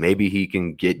slips. Maybe he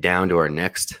can get down to our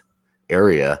next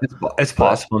area. It's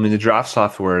possible. I mean, the draft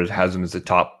software has him as the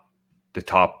top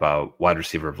wide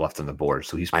receiver left on the board.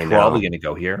 So he's probably going to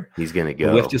go here. He's going to go.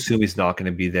 But we have to assume he's not going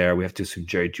to be there. We have to assume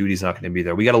Jerry Judy's not going to be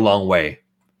there. We got a long way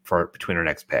between our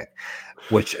next pick,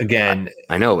 which again,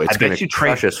 I know it's going to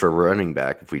crush us for running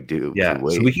back if we do. Yeah.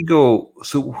 So we could go.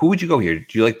 So who would you go here?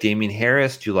 Do you like Damian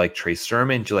Harris? Do you like Trey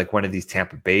Sermon? Do you like one of these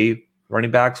Tampa Bay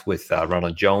running backs with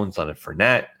Ronald Jones, Leonard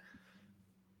Fournette?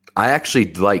 I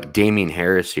actually like Damian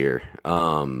Harris here.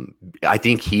 I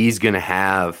think he's going to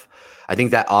have. I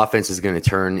think that offense is going to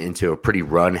turn into a pretty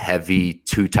run-heavy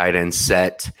 2 tight end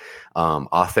set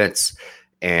offense,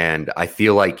 and I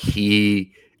feel like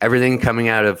everything coming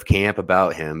out of camp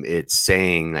about him, it's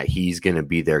saying that he's going to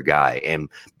be their guy. And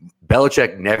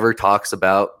Belichick never talks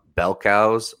about bell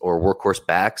cows or workhorse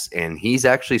backs, and he's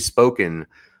actually spoken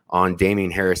on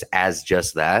Damian Harris as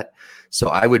just that. So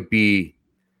I'm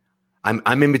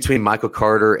in between Michael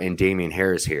Carter and Damian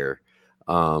Harris here.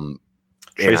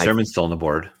 Trey Sermon's still on the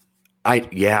board. I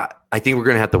think we're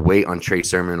going to have to wait on Trey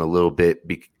Sermon a little bit.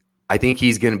 I think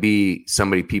he's going to be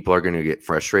somebody people are going to get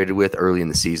frustrated with early in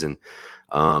the season.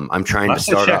 I'm trying to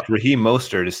start out. Raheem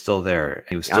Mostert is still there.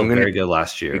 He was still very good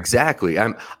last year. Exactly.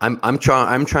 I'm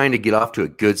trying to get off to a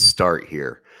good start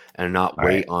here and not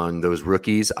wait on those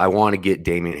rookies. I want to get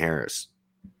Damian Harris.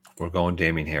 We're going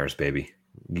Damian Harris, baby.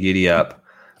 Giddy up.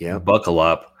 Yeah. Buckle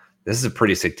up. This is a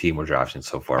pretty sick team we're drafting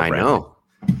so far. I know.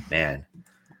 Man.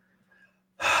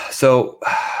 So,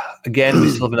 again, we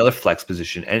still have another flex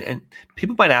position. And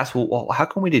people might ask, well, how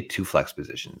come we did 2 flex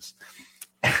positions?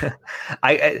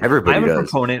 Everybody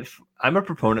does. I'm a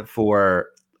proponent for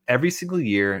every single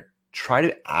year, try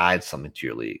to add something to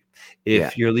your league.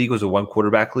 If your league was a 1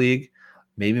 quarterback league,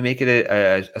 maybe make it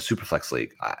a super flex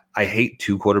league. I hate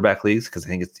 2 quarterback leagues because I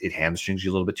think it hamstrings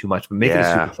you a little bit too much, but make it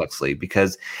a super flex league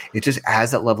because it just adds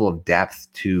that level of depth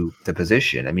to the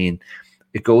position. I mean,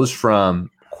 it goes from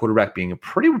quarterback being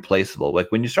pretty replaceable.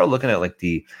 Like when you start looking at like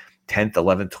the 10th,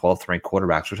 11th, 12th ranked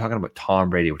quarterbacks, we're talking about Tom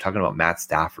Brady, we're talking about Matt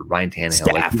Stafford, Ryan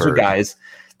Tannehill. Like,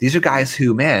 these are guys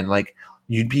who, man, like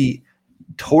you'd be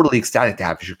totally ecstatic to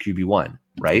have as your QB1,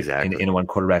 right? Exactly. In a 1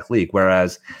 quarterback league.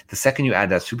 Whereas the second you add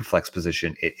that super flex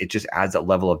position, it just adds that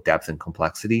level of depth and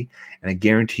complexity. And I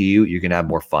guarantee you're going to have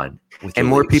more fun. And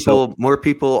more people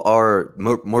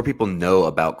know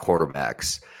about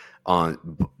quarterbacks.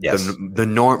 on Yes. the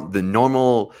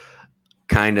normal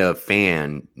kind of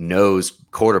fan knows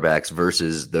quarterbacks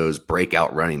versus those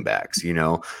breakout running backs. You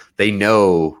know, they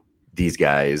know these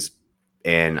guys,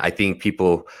 and I think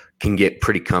people can get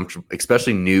pretty comfortable,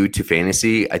 especially new to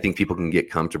fantasy. I think people can get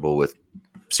comfortable with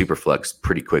Superflex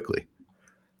pretty quickly.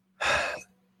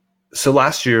 So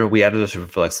last year we added a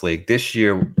Superflex league. This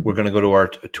year we're going to go to our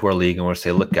league and we're going to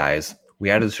say, look, guys, we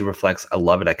added a Superflex. I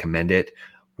love it. I commend it.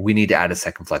 We need to add a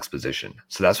second flex position.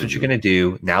 So that's what you're going to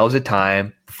do. Now is the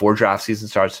time before draft season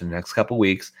starts in the next couple of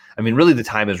weeks. I mean, really the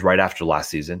time is right after last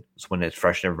season. It's when it's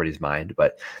fresh in everybody's mind.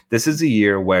 But this is a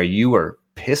year where you are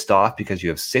pissed off because you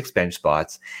have 6 bench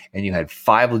spots and you had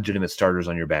 5 legitimate starters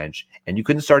on your bench and you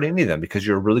couldn't start any of them because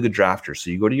you're a really good drafter. So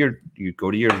you go to your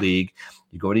league,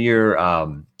 you go to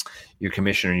your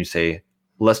commissioner and you say,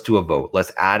 let's do a vote.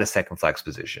 Let's add a second flex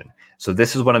position. So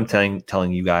this is what I'm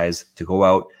telling you guys to go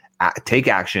out, take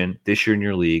action this year in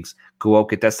your leagues. Go out,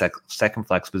 get that second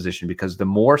flex position, because the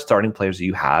more starting players that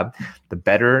you have, the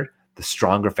better, the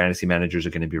stronger fantasy managers are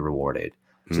going to be rewarded.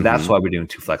 So that's why we're doing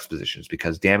 2 flex positions,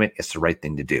 because damn it, it's the right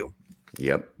thing to do.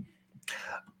 Yep.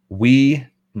 We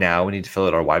need to fill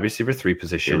out our wide receiver 3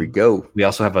 position. Here we go. We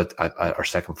also have our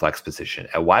second flex position.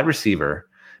 At wide receiver,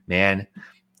 man,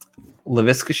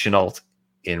 Laviska Shenault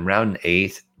in round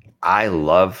 8. I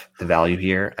love the value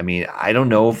here. I mean, I don't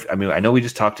know I know we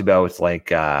just talked about like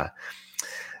that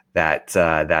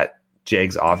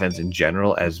Jags offense in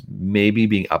general as maybe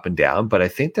being up and down, but I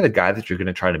think that a guy that you're going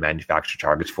to try to manufacture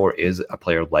targets for is a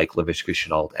player like Laviska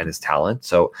Shenault and his talent.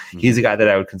 So he's a guy that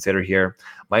I would consider here.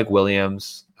 Mike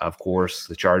Williams, of course,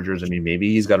 the Chargers. I mean,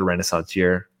 maybe he's got a renaissance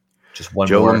year. Just one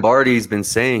Joe more. Lombardi's been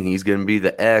saying he's going to be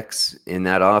the X in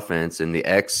that offense, and the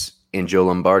X in Joe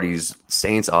Lombardi's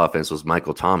Saints offense was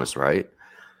Michael Thomas, right?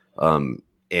 And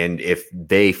if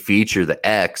they feature the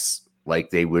X like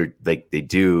they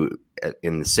do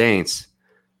in the Saints,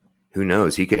 who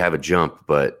knows? He could have a jump,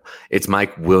 but it's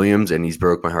Mike Williams, and he's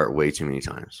broke my heart way too many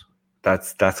times.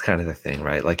 That's kind of the thing,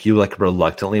 right? Like you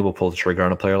reluctantly will pull the trigger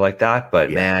on a player like that,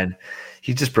 but man,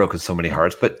 he's just broken so many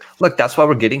hearts. But look, that's why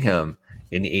we're getting him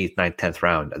in the 8th, 9th, 10th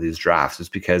round of these drafts, is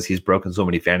because he's broken so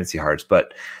many fantasy hearts.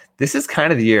 But this is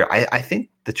kind of the year. I think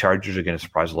the Chargers are going to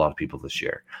surprise a lot of people this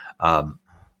year.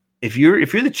 If you're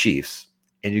the Chiefs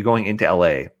and you're going into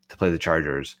LA to play the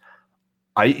Chargers,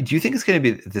 do you think it's going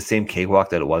to be the same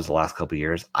cakewalk that it was the last couple of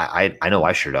years? I know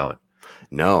I sure don't.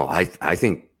 No, I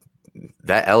think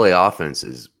that LA offense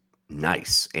is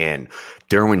nice, and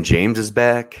Derwin James is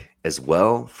back as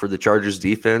well for the Chargers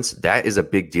defense. That is a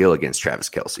big deal against Travis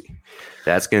Kelce.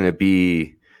 That's going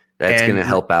to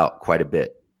help out quite a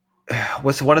bit.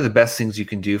 What's one of the best things you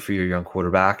can do for your young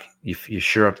quarterback? You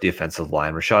shore up the offensive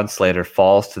line. Rashawn Slater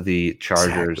falls to the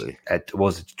Chargers at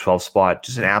 12 spot,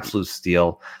 just an absolute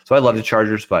steal. So I love the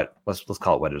Chargers, but let's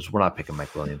call it what it is. We're not picking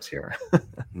Mike Williams here.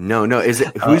 No. Is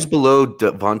it who's below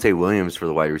Devontae Williams for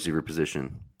the wide receiver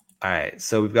position? All right,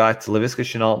 so we've got Laviska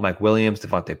Shenault, Mike Williams,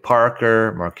 Devontae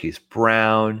Parker, Marquise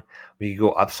Brown. We could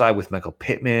go upside with Michael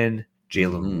Pittman,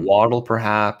 Jalen Waddle,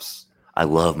 perhaps. I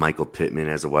love Michael Pittman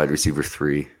as a wide receiver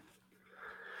 3.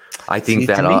 I think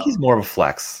to me, he's more of a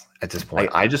flex at this point.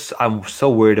 I'm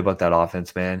so worried about that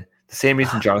offense, man. The same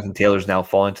reason Jonathan Taylor's now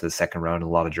falling to the second round in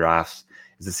a lot of drafts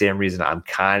is the same reason I'm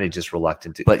kind of just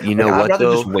reluctant to. But you know what? I'd rather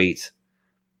though? just wait.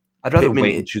 I'd rather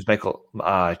wait and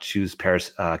choose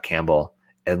Paris Campbell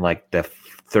in like the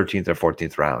 13th or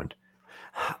 14th round.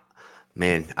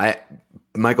 Man,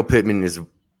 Michael Pittman is,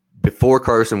 before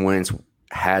Carson Wentz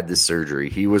had the surgery,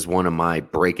 he was one of my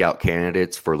breakout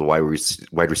candidates for the wide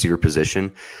receiver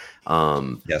position.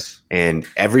 Yes. And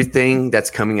everything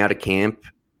that's coming out of camp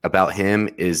about him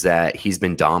is that he's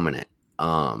been dominant.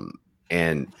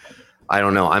 And I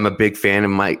don't know. I'm a big fan of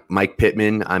Mike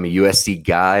Pittman. I'm a USC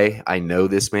guy. I know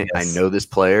this man. Yes. I know this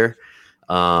player.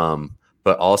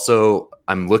 But also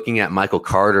I'm looking at Michael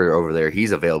Carter over there.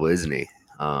 He's available, isn't he?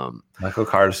 Michael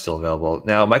Carter is still available.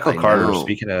 Now, Michael Carter,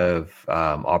 speaking of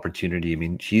opportunity, I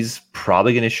mean, he's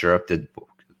probably going to shore up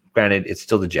granted, it's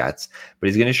still the Jets, but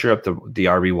he's going to shore up the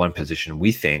RB1 position,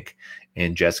 we think,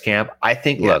 in Jets camp. I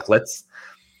think,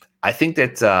 I think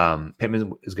that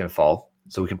Pittman is going to fall,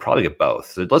 so we can probably get both.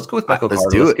 So let's go with Michael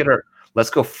Carter. Let's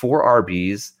go 4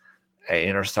 RBs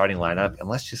in our starting lineup, and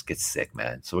let's just get sick,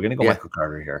 man. So we're going to go Michael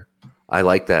Carter here. I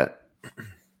like that.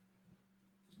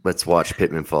 Let's watch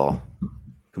Pittman fall.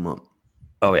 Come on.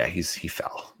 Oh, yeah, he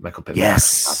fell. Michael Pittman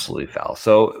absolutely fell.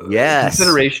 So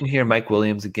consideration here, Mike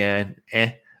Williams again.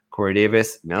 Corey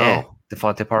Davis. No.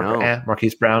 Devontae Parker. No.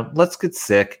 Marquise Brown. Let's get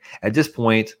sick. At this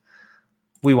point,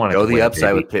 we want to go the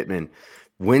upside with Pittman.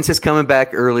 Wentz is coming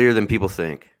back earlier than people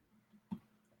think.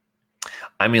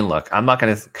 I mean, look, I'm not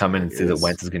going to come in and say that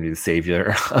Wentz is going to be the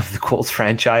savior of the Colts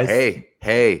franchise.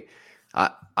 Hey,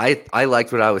 I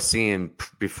liked what I was seeing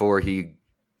before he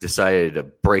decided to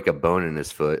break a bone in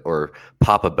his foot or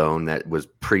pop a bone that was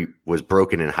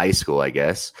broken in high school, I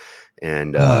guess,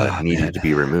 and needed to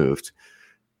be removed.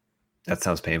 That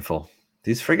sounds painful.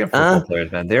 These friggin' football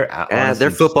players, man, they're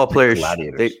football players.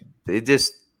 They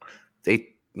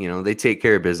take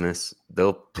care of business.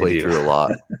 They'll play through a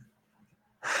lot.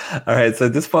 All right, so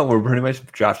at this point, we're pretty much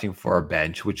drafting for our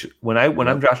bench. Which when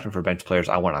I'm drafting for bench players,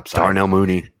 I want upside. Darnell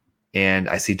Mooney, and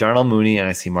I see Darnell Mooney, and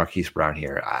I see Marquise Brown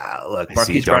here. Look,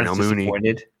 Marquise Brown is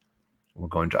disappointed. We're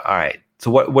going to all right. So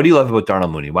what do you love about Darnell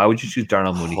Mooney? Why would you choose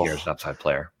Darnell Mooney here as an upside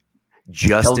player?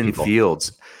 Justin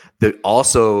Fields.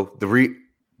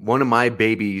 One of my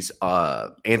babies,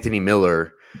 Anthony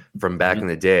Miller, from back in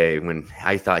the day when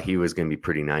I thought he was going to be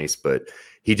pretty nice, but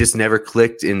he just never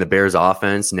clicked in the Bears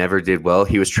offense, never did well.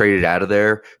 He was traded out of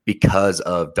there because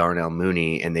of Darnell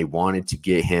Mooney, and they wanted to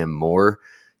get him more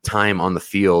time on the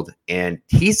field. And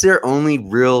he's their only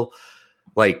real,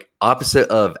 opposite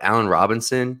of Allen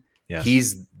Robinson. Yes.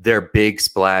 He's their big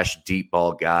splash, deep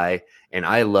ball guy. And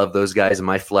I love those guys in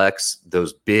my flex,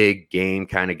 those big game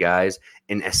kind of guys.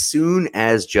 And as soon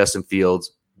as Justin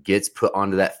Fields gets put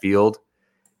onto that field,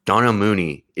 Darnell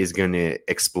Mooney is going to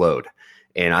explode.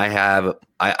 And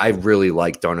I really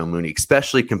like Darnell Mooney,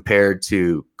 especially compared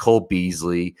to Cole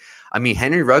Beasley. I mean,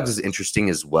 Henry Ruggs is interesting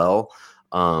as well.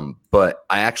 But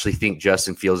I actually think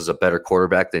Justin Fields is a better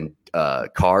quarterback than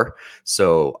Carr.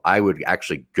 So I would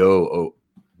actually go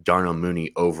Darnell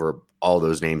Mooney over all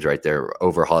those names right there,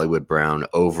 over Hollywood Brown,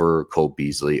 over Cole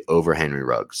Beasley, over Henry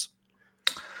Ruggs.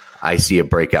 I see a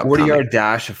breakout. 40-yard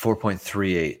dash of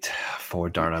 4.38 for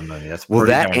Darnell Mooney. That's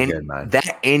good,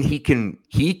 man.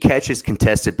 He catches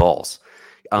contested balls.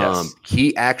 Yes.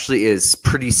 He actually is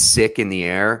pretty sick in the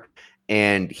air,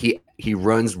 and he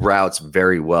runs routes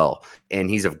very well. And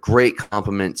he's a great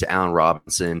compliment to Allen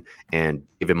Robinson and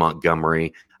David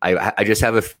Montgomery. I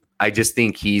just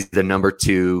think he's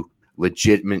the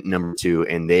legitimate number 2,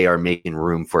 and they are making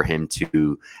room for him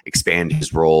to expand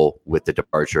his role with the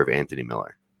departure of Anthony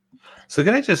Miller. So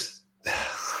can I just,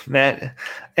 Matt,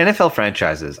 NFL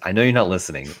franchises, I know you're not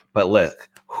listening, but look,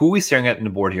 who are we staring at in the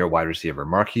board here? Wide receiver,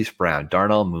 Marquise Brown,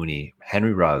 Darnell Mooney,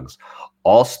 Henry Ruggs,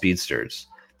 all speedsters.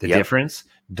 The difference,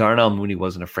 Darnell Mooney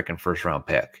wasn't a freaking first round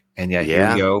pick. And yet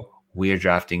here we go. We are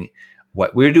drafting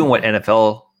what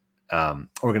NFL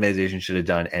organization should have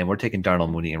done. And we're taking Darnell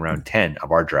Mooney in round 10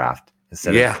 of our draft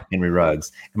instead of Henry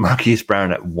Ruggs and Marquise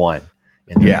Brown at 1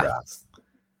 in the draft.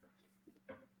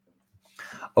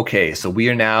 Okay, so we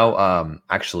are now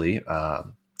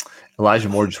Elijah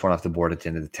Moore just went off the board at the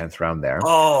end of the 10th round there.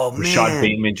 Oh, man. Rashad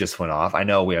Bateman just went off. I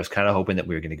know. I was kind of hoping that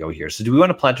we were going to go here. So do we want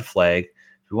to plant a flag?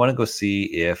 Do we want to go see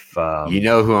if you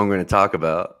know who I'm going to talk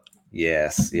about?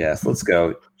 Yes. Let's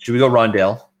go. Should we go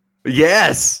Rondale?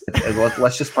 Yes.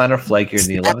 Let's just plant our flag here in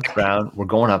the 11th round. We're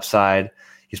going upside.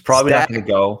 He's probably not going to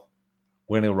go.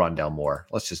 We're going to go Rondale Moore.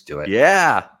 Let's just do it.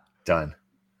 Yeah. Done.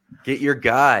 Get your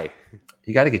guy.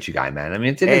 You got to get your guy, man. I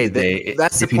mean, at the end of the day,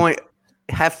 that's the point.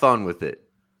 Have fun with it.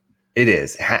 It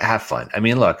is. Have fun. I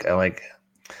mean, look,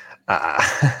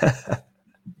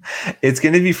 it's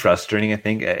going to be frustrating, I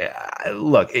think.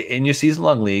 Look, in your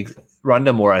season-long league,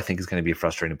 Rondale Moore, I think, is going to be a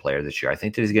frustrating player this year. I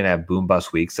think that he's going to have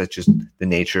boom-bust weeks. That's just the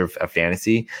nature of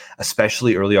fantasy,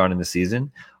 especially early on in the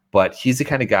season. But he's the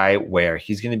kind of guy where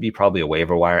he's going to be probably a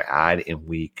waiver wire ad in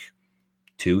week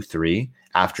 2, 3.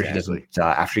 After he doesn't,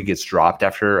 after he gets dropped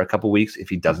after a couple weeks, if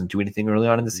he doesn't do anything early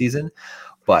on in the season.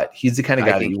 But he's the kind of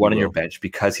guy that you want on your bench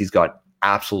because he's got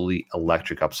absolutely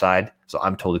electric upside. So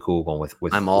I'm totally cool going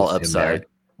with I'm all upside.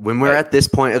 When we're at this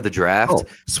point of the draft,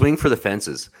 swing for the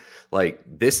fences.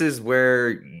 This is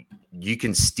where you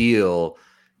can steal,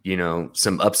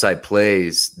 some upside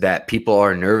plays that people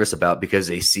are nervous about because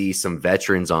they see some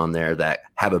veterans on there that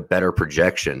have a better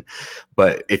projection.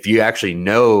 But if you actually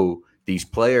know these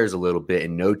players a little bit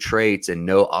and know traits and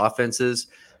know offenses,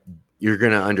 you're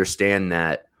going to understand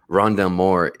that Rondale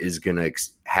Moore is going to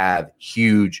have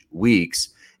huge weeks.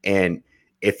 And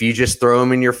if you just throw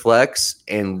him in your flex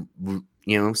and,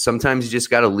 sometimes you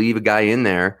just got to leave a guy in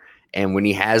there. And when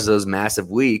he has those massive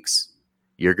weeks,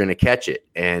 you're going to catch it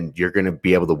and you're going to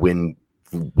be able to win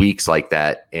weeks like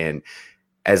that. And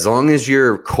as long as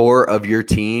your core of your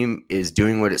team is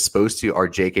doing what it's supposed to, our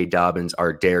J.K. Dobbins,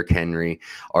 our Derrick Henry,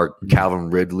 our Calvin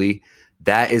Ridley,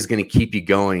 that is going to keep you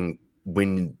going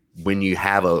when you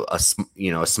have a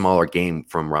smaller game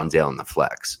from Rondale in the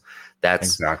flex. That's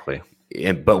exactly.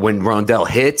 But when Rondale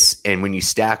hits and when you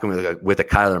stack him with a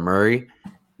Kyler Murray,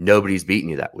 nobody's beating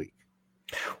you that week.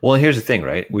 Well, here's the thing,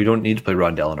 right? We don't need to play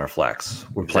Rondell in our flex.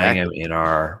 We're playing him in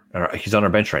our he's on our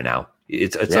bench right now.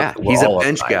 It's he's a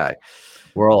bench guy.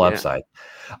 We're all upside.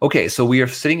 Okay, so we are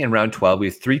sitting in round 12. We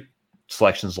have 3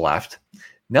 selections left.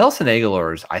 Nelson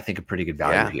Aguilar is, I think, a pretty good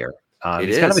value here.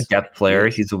 He's kind of a depth player.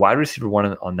 He's a wide receiver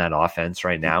one on that offense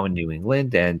right now in New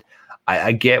England. And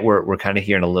I get we're kind of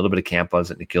hearing a little bit of camp buzz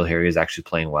that N'Keal Harry is actually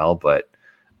playing well, but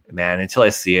man, until I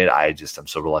see it, I'm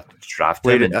so reluctant to draft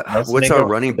him. What's our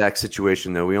running back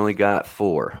situation though? We only got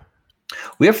 4.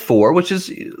 We have 4, which is,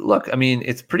 look, I mean,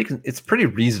 it's pretty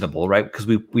reasonable, right? Because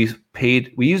we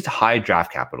used high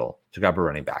draft capital to grab our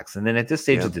running backs, and then at this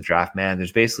stage of the draft, man,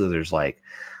 there's like,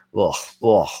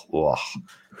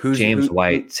 James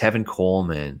White, Tevin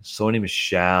Coleman, Sony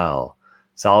Michel,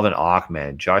 Sullivan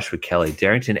Ahmed, Joshua Kelly,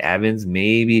 Darrington Evans,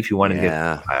 maybe if you want to get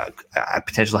a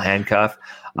potential handcuff.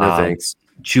 No thanks.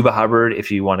 Chuba Hubbard, if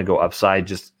you want to go upside,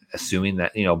 just assuming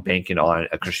that, banking on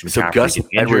a Christian McCaffrey. So Gus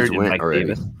Edwards went Mike already.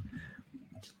 Davis.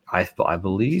 I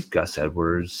believe Gus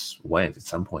Edwards went at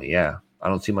some point. Yeah, I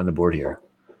don't see him on the board here.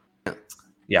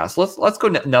 Yeah, so let's go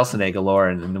Nelson Aguilar,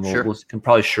 and then we can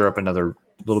probably shore up another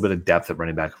little bit of depth at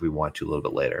running back if we want to a little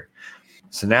bit later.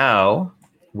 So now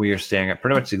we are staying at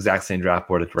pretty much the exact same draft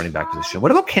board at the running back position.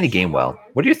 What about Kenny Gainwell?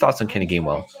 What are your thoughts on Kenny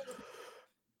Gainwell?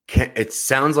 It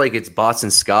sounds like it's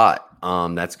Boston Scott.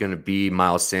 That's going to be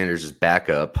Miles Sanders'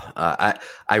 backup.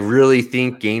 I really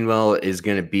think Gainwell is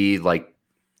going to be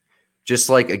just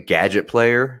like a gadget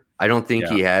player. I don't think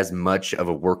he has much of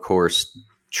a workhorse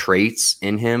traits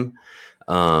in him.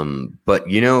 But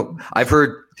I've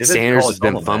heard Sanders has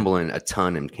been fumbling a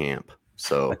ton in camp.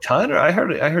 So a ton, or I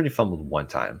heard he fumbled one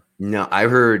time. No, I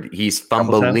heard he's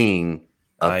fumbling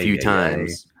a few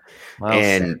times. Miles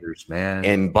Sanders, man.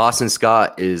 And Boston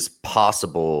Scott is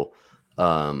possible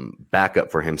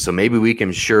backup for him. So maybe we can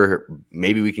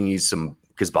use some,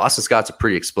 because Boston Scott's a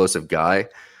pretty explosive guy.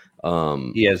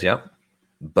 He is, yeah.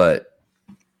 But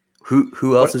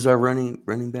who else is our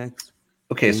running backs?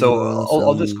 Okay, so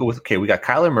I'll just go with, we got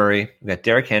Kyler Murray, we got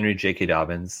Derrick Henry, J.K.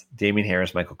 Dobbins, Damian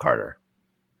Harris, Michael Carter.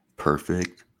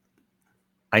 Perfect.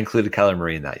 I included Kyler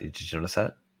Murray in that. Did you notice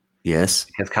that? Yes.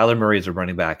 Because Kyler Murray is a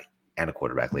running back and a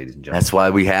quarterback, ladies and gentlemen. That's why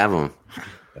we have him.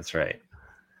 That's right.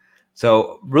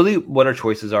 So really what our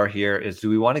choices are here is, do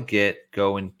we want to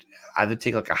go and either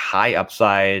take like a high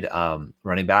upside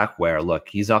running back where, look,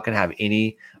 he's not going to have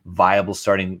any viable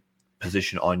starting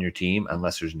position on your team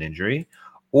unless there's an injury,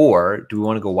 or do we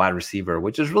want to go wide receiver,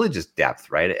 which is really just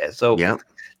depth, right? So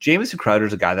Jamison Crowder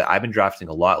is a guy that I've been drafting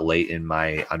a lot late in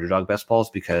my underdog best balls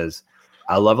because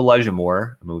I love Elijah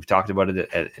Moore. I mean, we've talked about it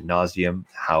at nauseum,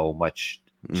 how much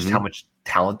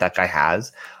talent that guy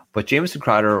has. But Jamison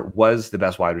Crowder was the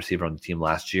best wide receiver on the team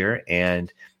last year,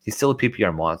 and he's still a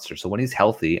PPR monster. So when he's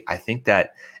healthy, I think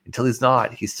that until he's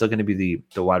not, he's still going to be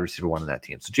the wide receiver one on that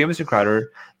team. So Jamison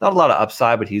Crowder, not a lot of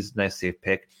upside, but he's a nice, safe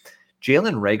pick.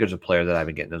 Jalen Reagor's a player that I've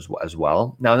been getting as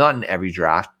well. Now, not in every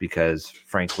draft, because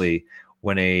frankly,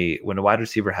 when a wide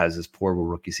receiver has as poor of a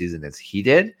rookie season as he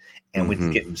did, and when he's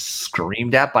getting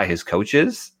screamed at by his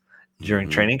coaches during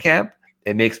training camp,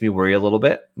 it makes me worry a little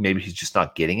bit. Maybe he's just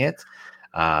not getting it.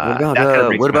 What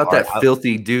about that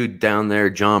filthy dude down there,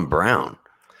 John Brown?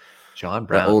 John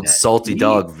Brown, that old salty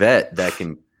dog vet that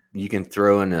you can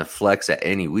throw in a flex at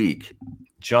any week.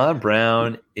 John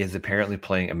Brown is apparently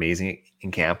playing amazing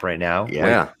in camp right now.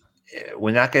 Yeah.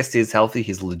 When that guy stays healthy,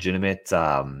 he's a legitimate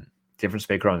difference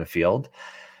maker on the field.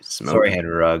 Sorry,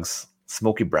 Henry Ruggs.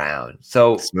 Smokey Brown.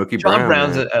 So John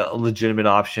Brown's a legitimate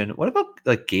option. What about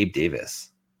like Gabe Davis?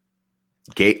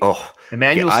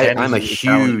 Emmanuel Sanders.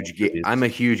 I'm a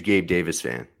huge Gabe Davis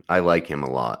fan. I like him a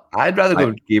lot. I'd rather go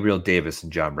with Gabriel Davis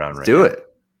and John Brown. Do it.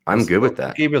 I'm good with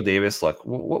that. Gabriel Davis, look,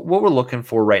 what we're looking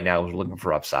for right now is we're looking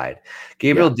for upside.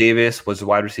 Gabriel Davis was a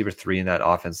wide receiver 3 in that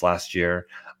offense last year.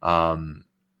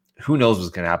 Who knows what's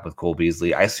going to happen with Cole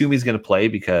Beasley? I assume he's going to play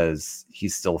because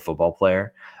he's still a football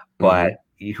player, but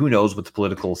who knows with the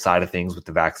political side of things with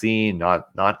the vaccine, not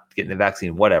getting the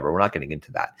vaccine, whatever. We're not getting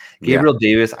into that. Gabriel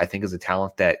Davis, I think, is a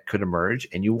talent that could emerge,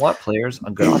 and you want players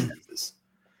on good offenses.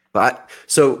 But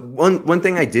so one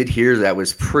thing I did hear that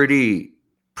was pretty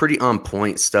on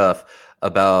point stuff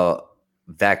about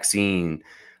vaccine.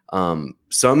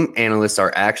 Some analysts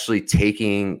are actually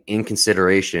taking in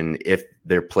consideration if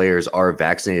their players are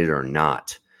vaccinated or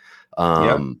not.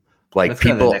 Like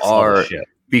people are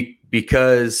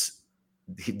because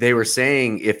they were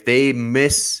saying if they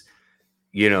miss,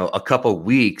 a couple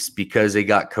weeks because they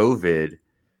got COVID,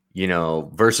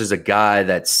 versus a guy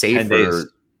that's safer.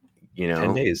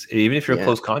 10 days. Even if you're a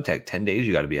close contact, 10 days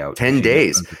you got to be out. 10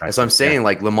 days. That's what I'm saying.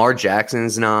 Like Lamar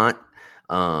Jackson's not.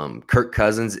 Kirk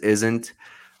Cousins isn't.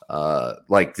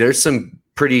 Like there's some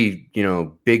pretty,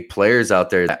 big players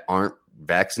out there that aren't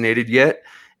vaccinated yet.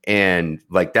 And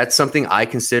like, that's something I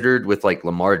considered with like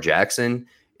Lamar Jackson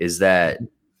is that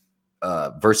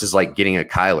versus like getting a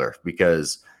Kyler,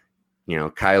 because,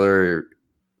 Kyler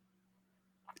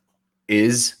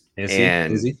is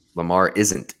he? Lamar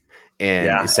isn't.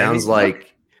 And it sounds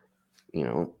like,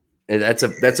 that's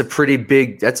a pretty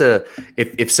big,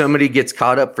 if somebody gets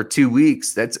caught up for 2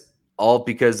 weeks, that's all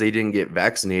because they didn't get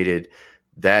vaccinated.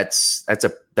 That's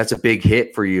a big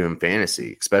hit for you in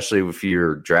fantasy, especially if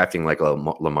you're drafting like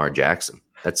Lamar Jackson.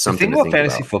 That's something the thing about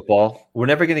fantasy football. We're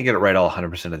never going to get it right all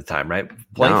 100% of the time, right?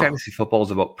 Playing fantasy football is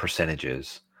about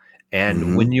percentages.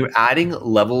 And when you're adding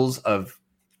levels of,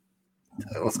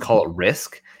 let's call it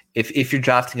risk, if you're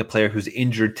drafting a player who's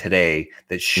injured today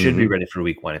that should be ready for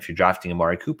week 1, if you're drafting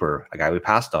Amari Cooper, a guy we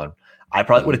passed on, I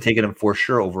probably would have taken him for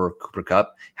sure over Cooper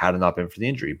Kupp had it not been for the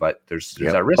injury. But there's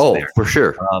that risk there. For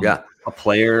sure. A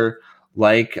player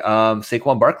like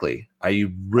Saquon Barkley. Are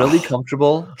you really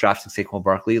comfortable drafting Saquon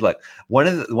Barkley? Like one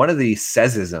of the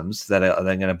saysisms that I'm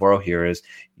going to borrow here is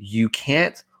you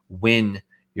can't win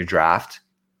your draft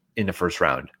in the first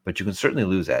round, but you can certainly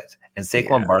lose it. And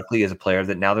Saquon Barkley is a player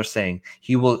that now they're saying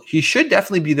he should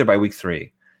definitely be there by week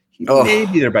 3. He may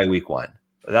be there by week 1.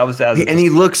 And he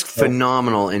looks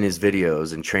phenomenal in his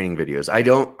videos and training videos. I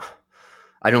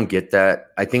don't get that.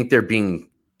 I think they're being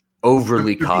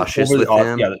overly cautious with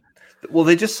him. Yeah. Well,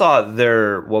 they just saw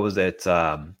their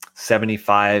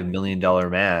 $75 million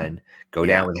man go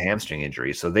down with a hamstring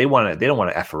injury, so they don't want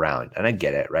to f around, and I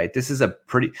get it, right? This is a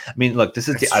pretty. I mean, look, this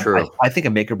is I think a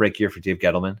make or break year for Dave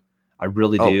Gettleman. I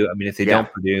really do. I mean, if they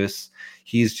don't produce,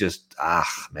 he's just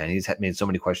he's made so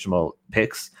many questionable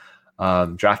picks,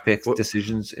 draft picks,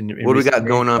 decisions. What do we got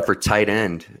going on for tight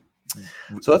end?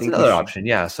 So that's another option.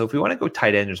 Yeah. So if we want to go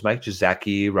tight end, there's Mike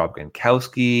Gesicki, Rob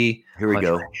Gronkowski. Here we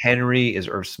go. Henry. Is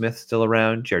Irv Smith still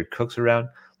around? Jared Cook's around.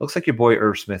 Looks like your boy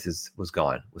Irv Smith was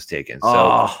taken.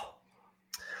 So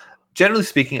generally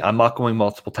speaking, I'm not going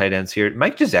multiple tight ends here.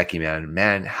 Mike Gesicki,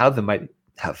 man, how they might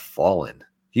have fallen.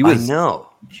 He was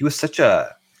such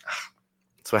a.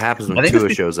 That's what happens when Tua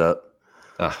shows up.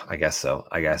 I guess so.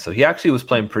 He actually was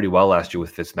playing pretty well last year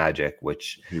with Fitzmagic,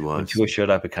 which when Tua showed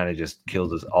up, it kind of just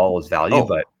killed all his value,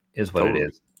 but is what it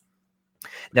is.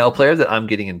 Now, a player that I'm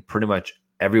getting in pretty much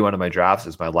every one of my drafts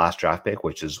is my last draft pick,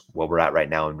 which is what we're at right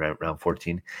now in round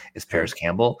 14, is Paris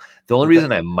Campbell. The only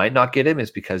reason I might not get him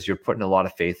is because you're putting a lot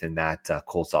of faith in that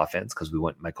Colts offense because we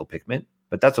went Michael Pittman,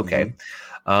 but that's okay.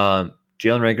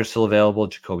 Jalen Reagor's still available.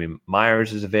 Jacoby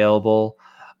Myers is available.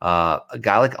 A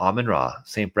guy like Amon-Ra,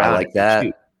 St. Brown. I like that.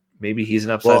 Maybe he's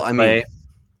an upside play.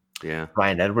 Yeah.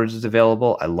 Brian Edwards is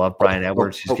available. I love Brian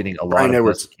Edwards. He's getting a lot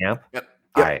of camp. Yep.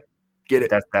 Get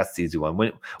it. That's the easy one.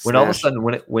 When all of a sudden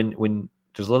when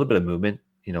there's a little bit of movement,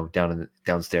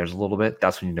 downstairs a little bit,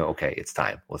 that's when you know, okay, it's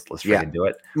time. Let's freaking do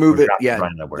it. Move it. Yeah.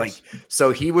 Brian Edwards.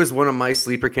 So he was one of my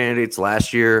sleeper candidates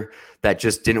last year that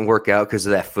just didn't work out because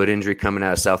of that foot injury coming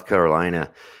out of South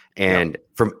Carolina. And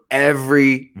from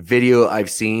every video I've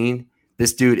seen,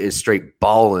 this dude is straight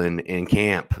balling in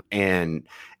camp, and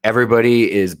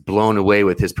everybody is blown away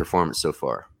with his performance so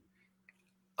far.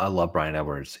 I love Brian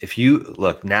Edwards. If you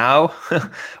look now,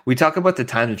 we talk about the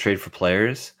time to trade for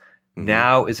players.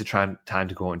 Now is the time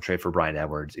to go and trade for Brian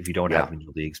Edwards if you don't have him in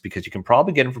your leagues, because you can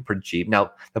probably get him for pretty cheap.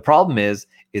 Now, the problem is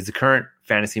the current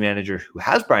fantasy manager who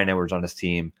has Brian Edwards on his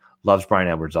team loves Brian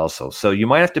Edwards also. So you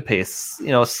might have to pay,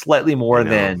 slightly more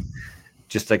than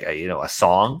just like a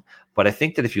song. But I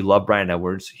think that if you love Brian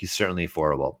Edwards, he's certainly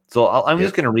affordable. So I'm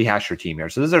just going to rehash your team here.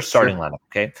 So this is our starting lineup,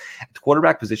 okay? At the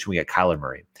quarterback position, we got Kyler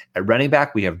Murray. At running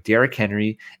back, we have Derrick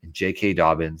Henry and J.K.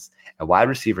 Dobbins. At wide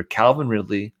receiver, Calvin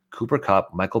Ridley, Cooper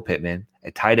Kupp, Michael Pittman.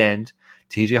 At tight end,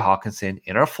 T.J. Hawkinson.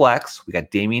 In our flex, we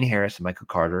got Damian Harris and Michael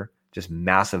Carter. Just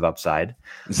massive upside.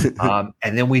 And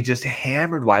then we just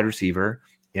hammered wide receiver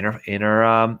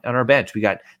on our bench. We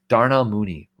got Darnell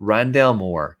Mooney, Rondale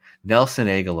Moore, Nelson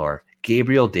Aguilar,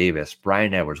 Gabriel Davis,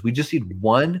 Brian Edwards. We just need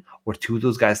one or two of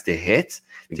those guys to hit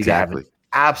to have an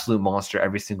absolute monster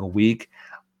every single week.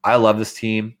 I love this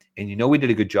team, and we did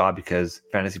a good job because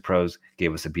Fantasy Pros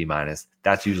gave us a B-.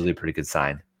 That's usually a pretty good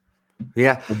sign.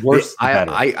 Yeah, the worse,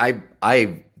 the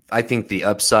better. I think the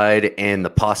upside and the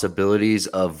possibilities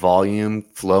of volume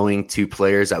flowing to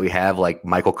players that we have, like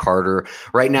Michael Carter.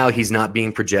 Right now, he's not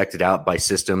being projected out by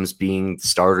systems being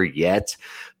starter yet,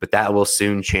 but that will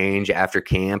soon change after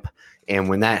camp. And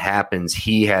when that happens,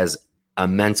 he has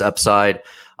immense upside.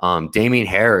 Damian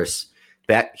Harris,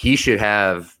 that he should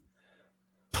have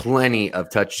plenty of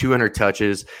 200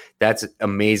 touches. That's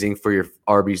amazing for your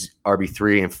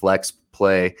RB3 and flex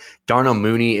play. Darnell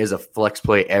Mooney is a flex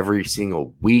play every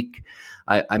single week.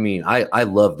 I mean, I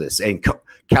love this. And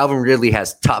Calvin Ridley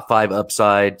has top 5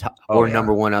 upside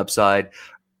number 1 upside.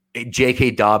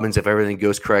 J.K. Dobbins, if everything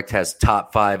goes correct, has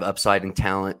top 5 upside in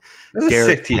talent.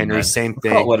 Derrick Henry, same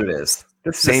thing. Call it what it is.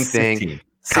 Same thing.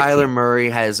 Kyler Murray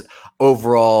has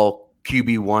overall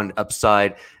QB1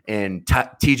 upside, and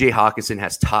TJ Hawkinson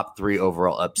has top 3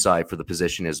 overall upside for the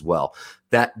position as well.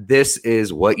 This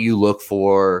is what you look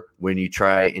for when you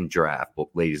try and draft,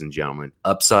 ladies and gentlemen.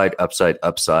 Upside, upside,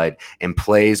 upside, and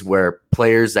players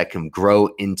that can grow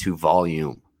into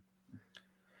volume.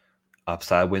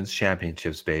 Upside wins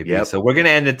championships, baby. Yep. So we're going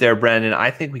to end it there, Brandon. I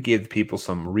think we gave the people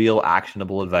some real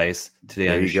actionable advice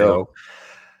today on the show.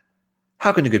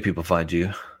 How can the good people find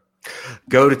you?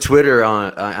 Go to Twitter.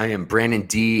 I am Brandon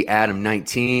D. Adam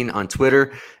 19 on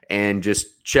Twitter, and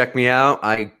just check me out.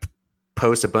 I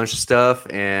post a bunch of stuff,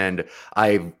 and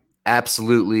I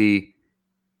absolutely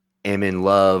am in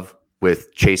love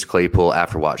with Chase Claypool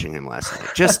after watching him last night.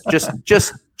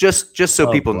 Just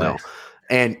so people know.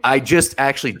 And I just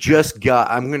got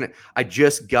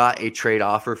a trade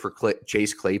offer for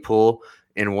Chase Claypool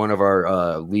in one of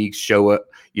our leagues. Show us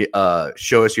your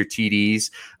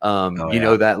TDs. You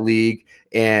know that league,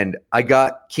 and I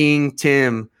got King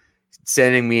Tim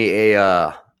sending me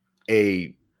a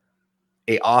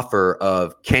offer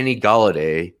of Kenny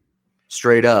Golladay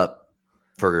straight up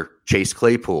for Chase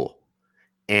Claypool.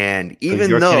 And even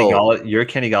though you're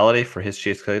Kenny Golladay for his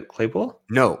Chase Claypool,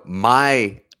 no,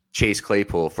 my Chase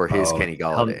Claypool for his Kenny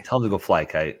Golladay. Tell him to go fly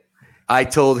kite. I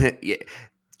told him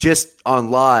just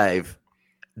on live,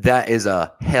 that is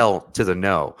a hell to the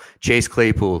no. Chase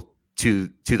Claypool to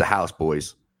the house,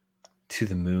 boys. To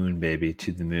the moon, baby.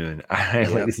 To the moon. All right,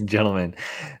 ladies and gentlemen,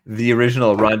 the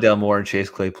original Rondale Moore and Chase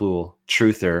Claypool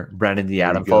truther, Brandon D.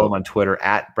 Adam. Follow him on Twitter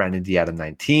at Brandon D. Adam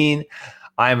 19.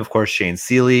 I am, of course, Shane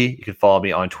Seeley. You can follow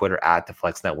me on Twitter at the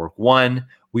Flex Network 1.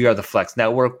 We are the Flex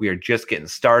Network. We are just getting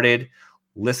started.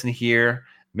 Listen here.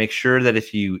 Make sure that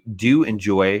if you do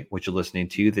enjoy what you're listening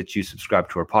to, that you subscribe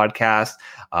to our podcast.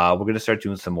 We're going to start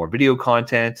doing some more video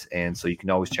content. And so you can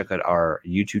always check out our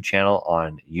YouTube channel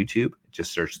on YouTube.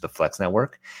 Just search the Flex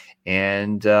Network.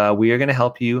 And we are going to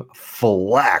help you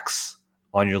flex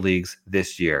on your leagues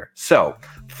this year. So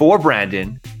for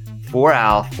Brandon, for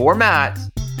Al, for Matt,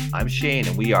 I'm Shane,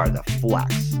 and we are the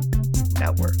Flex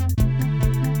Network.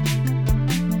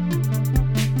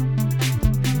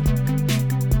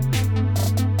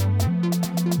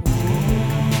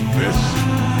 This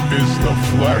is the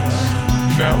Flex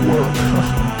Network.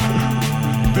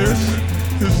 This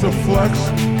is the Flex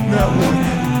Network.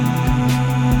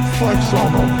 Flex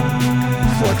on them.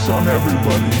 Flex on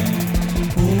everybody.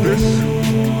 This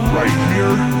right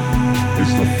here is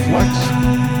the Flex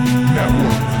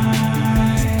Network.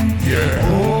 Yeah.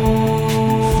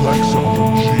 Flex on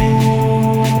them, G.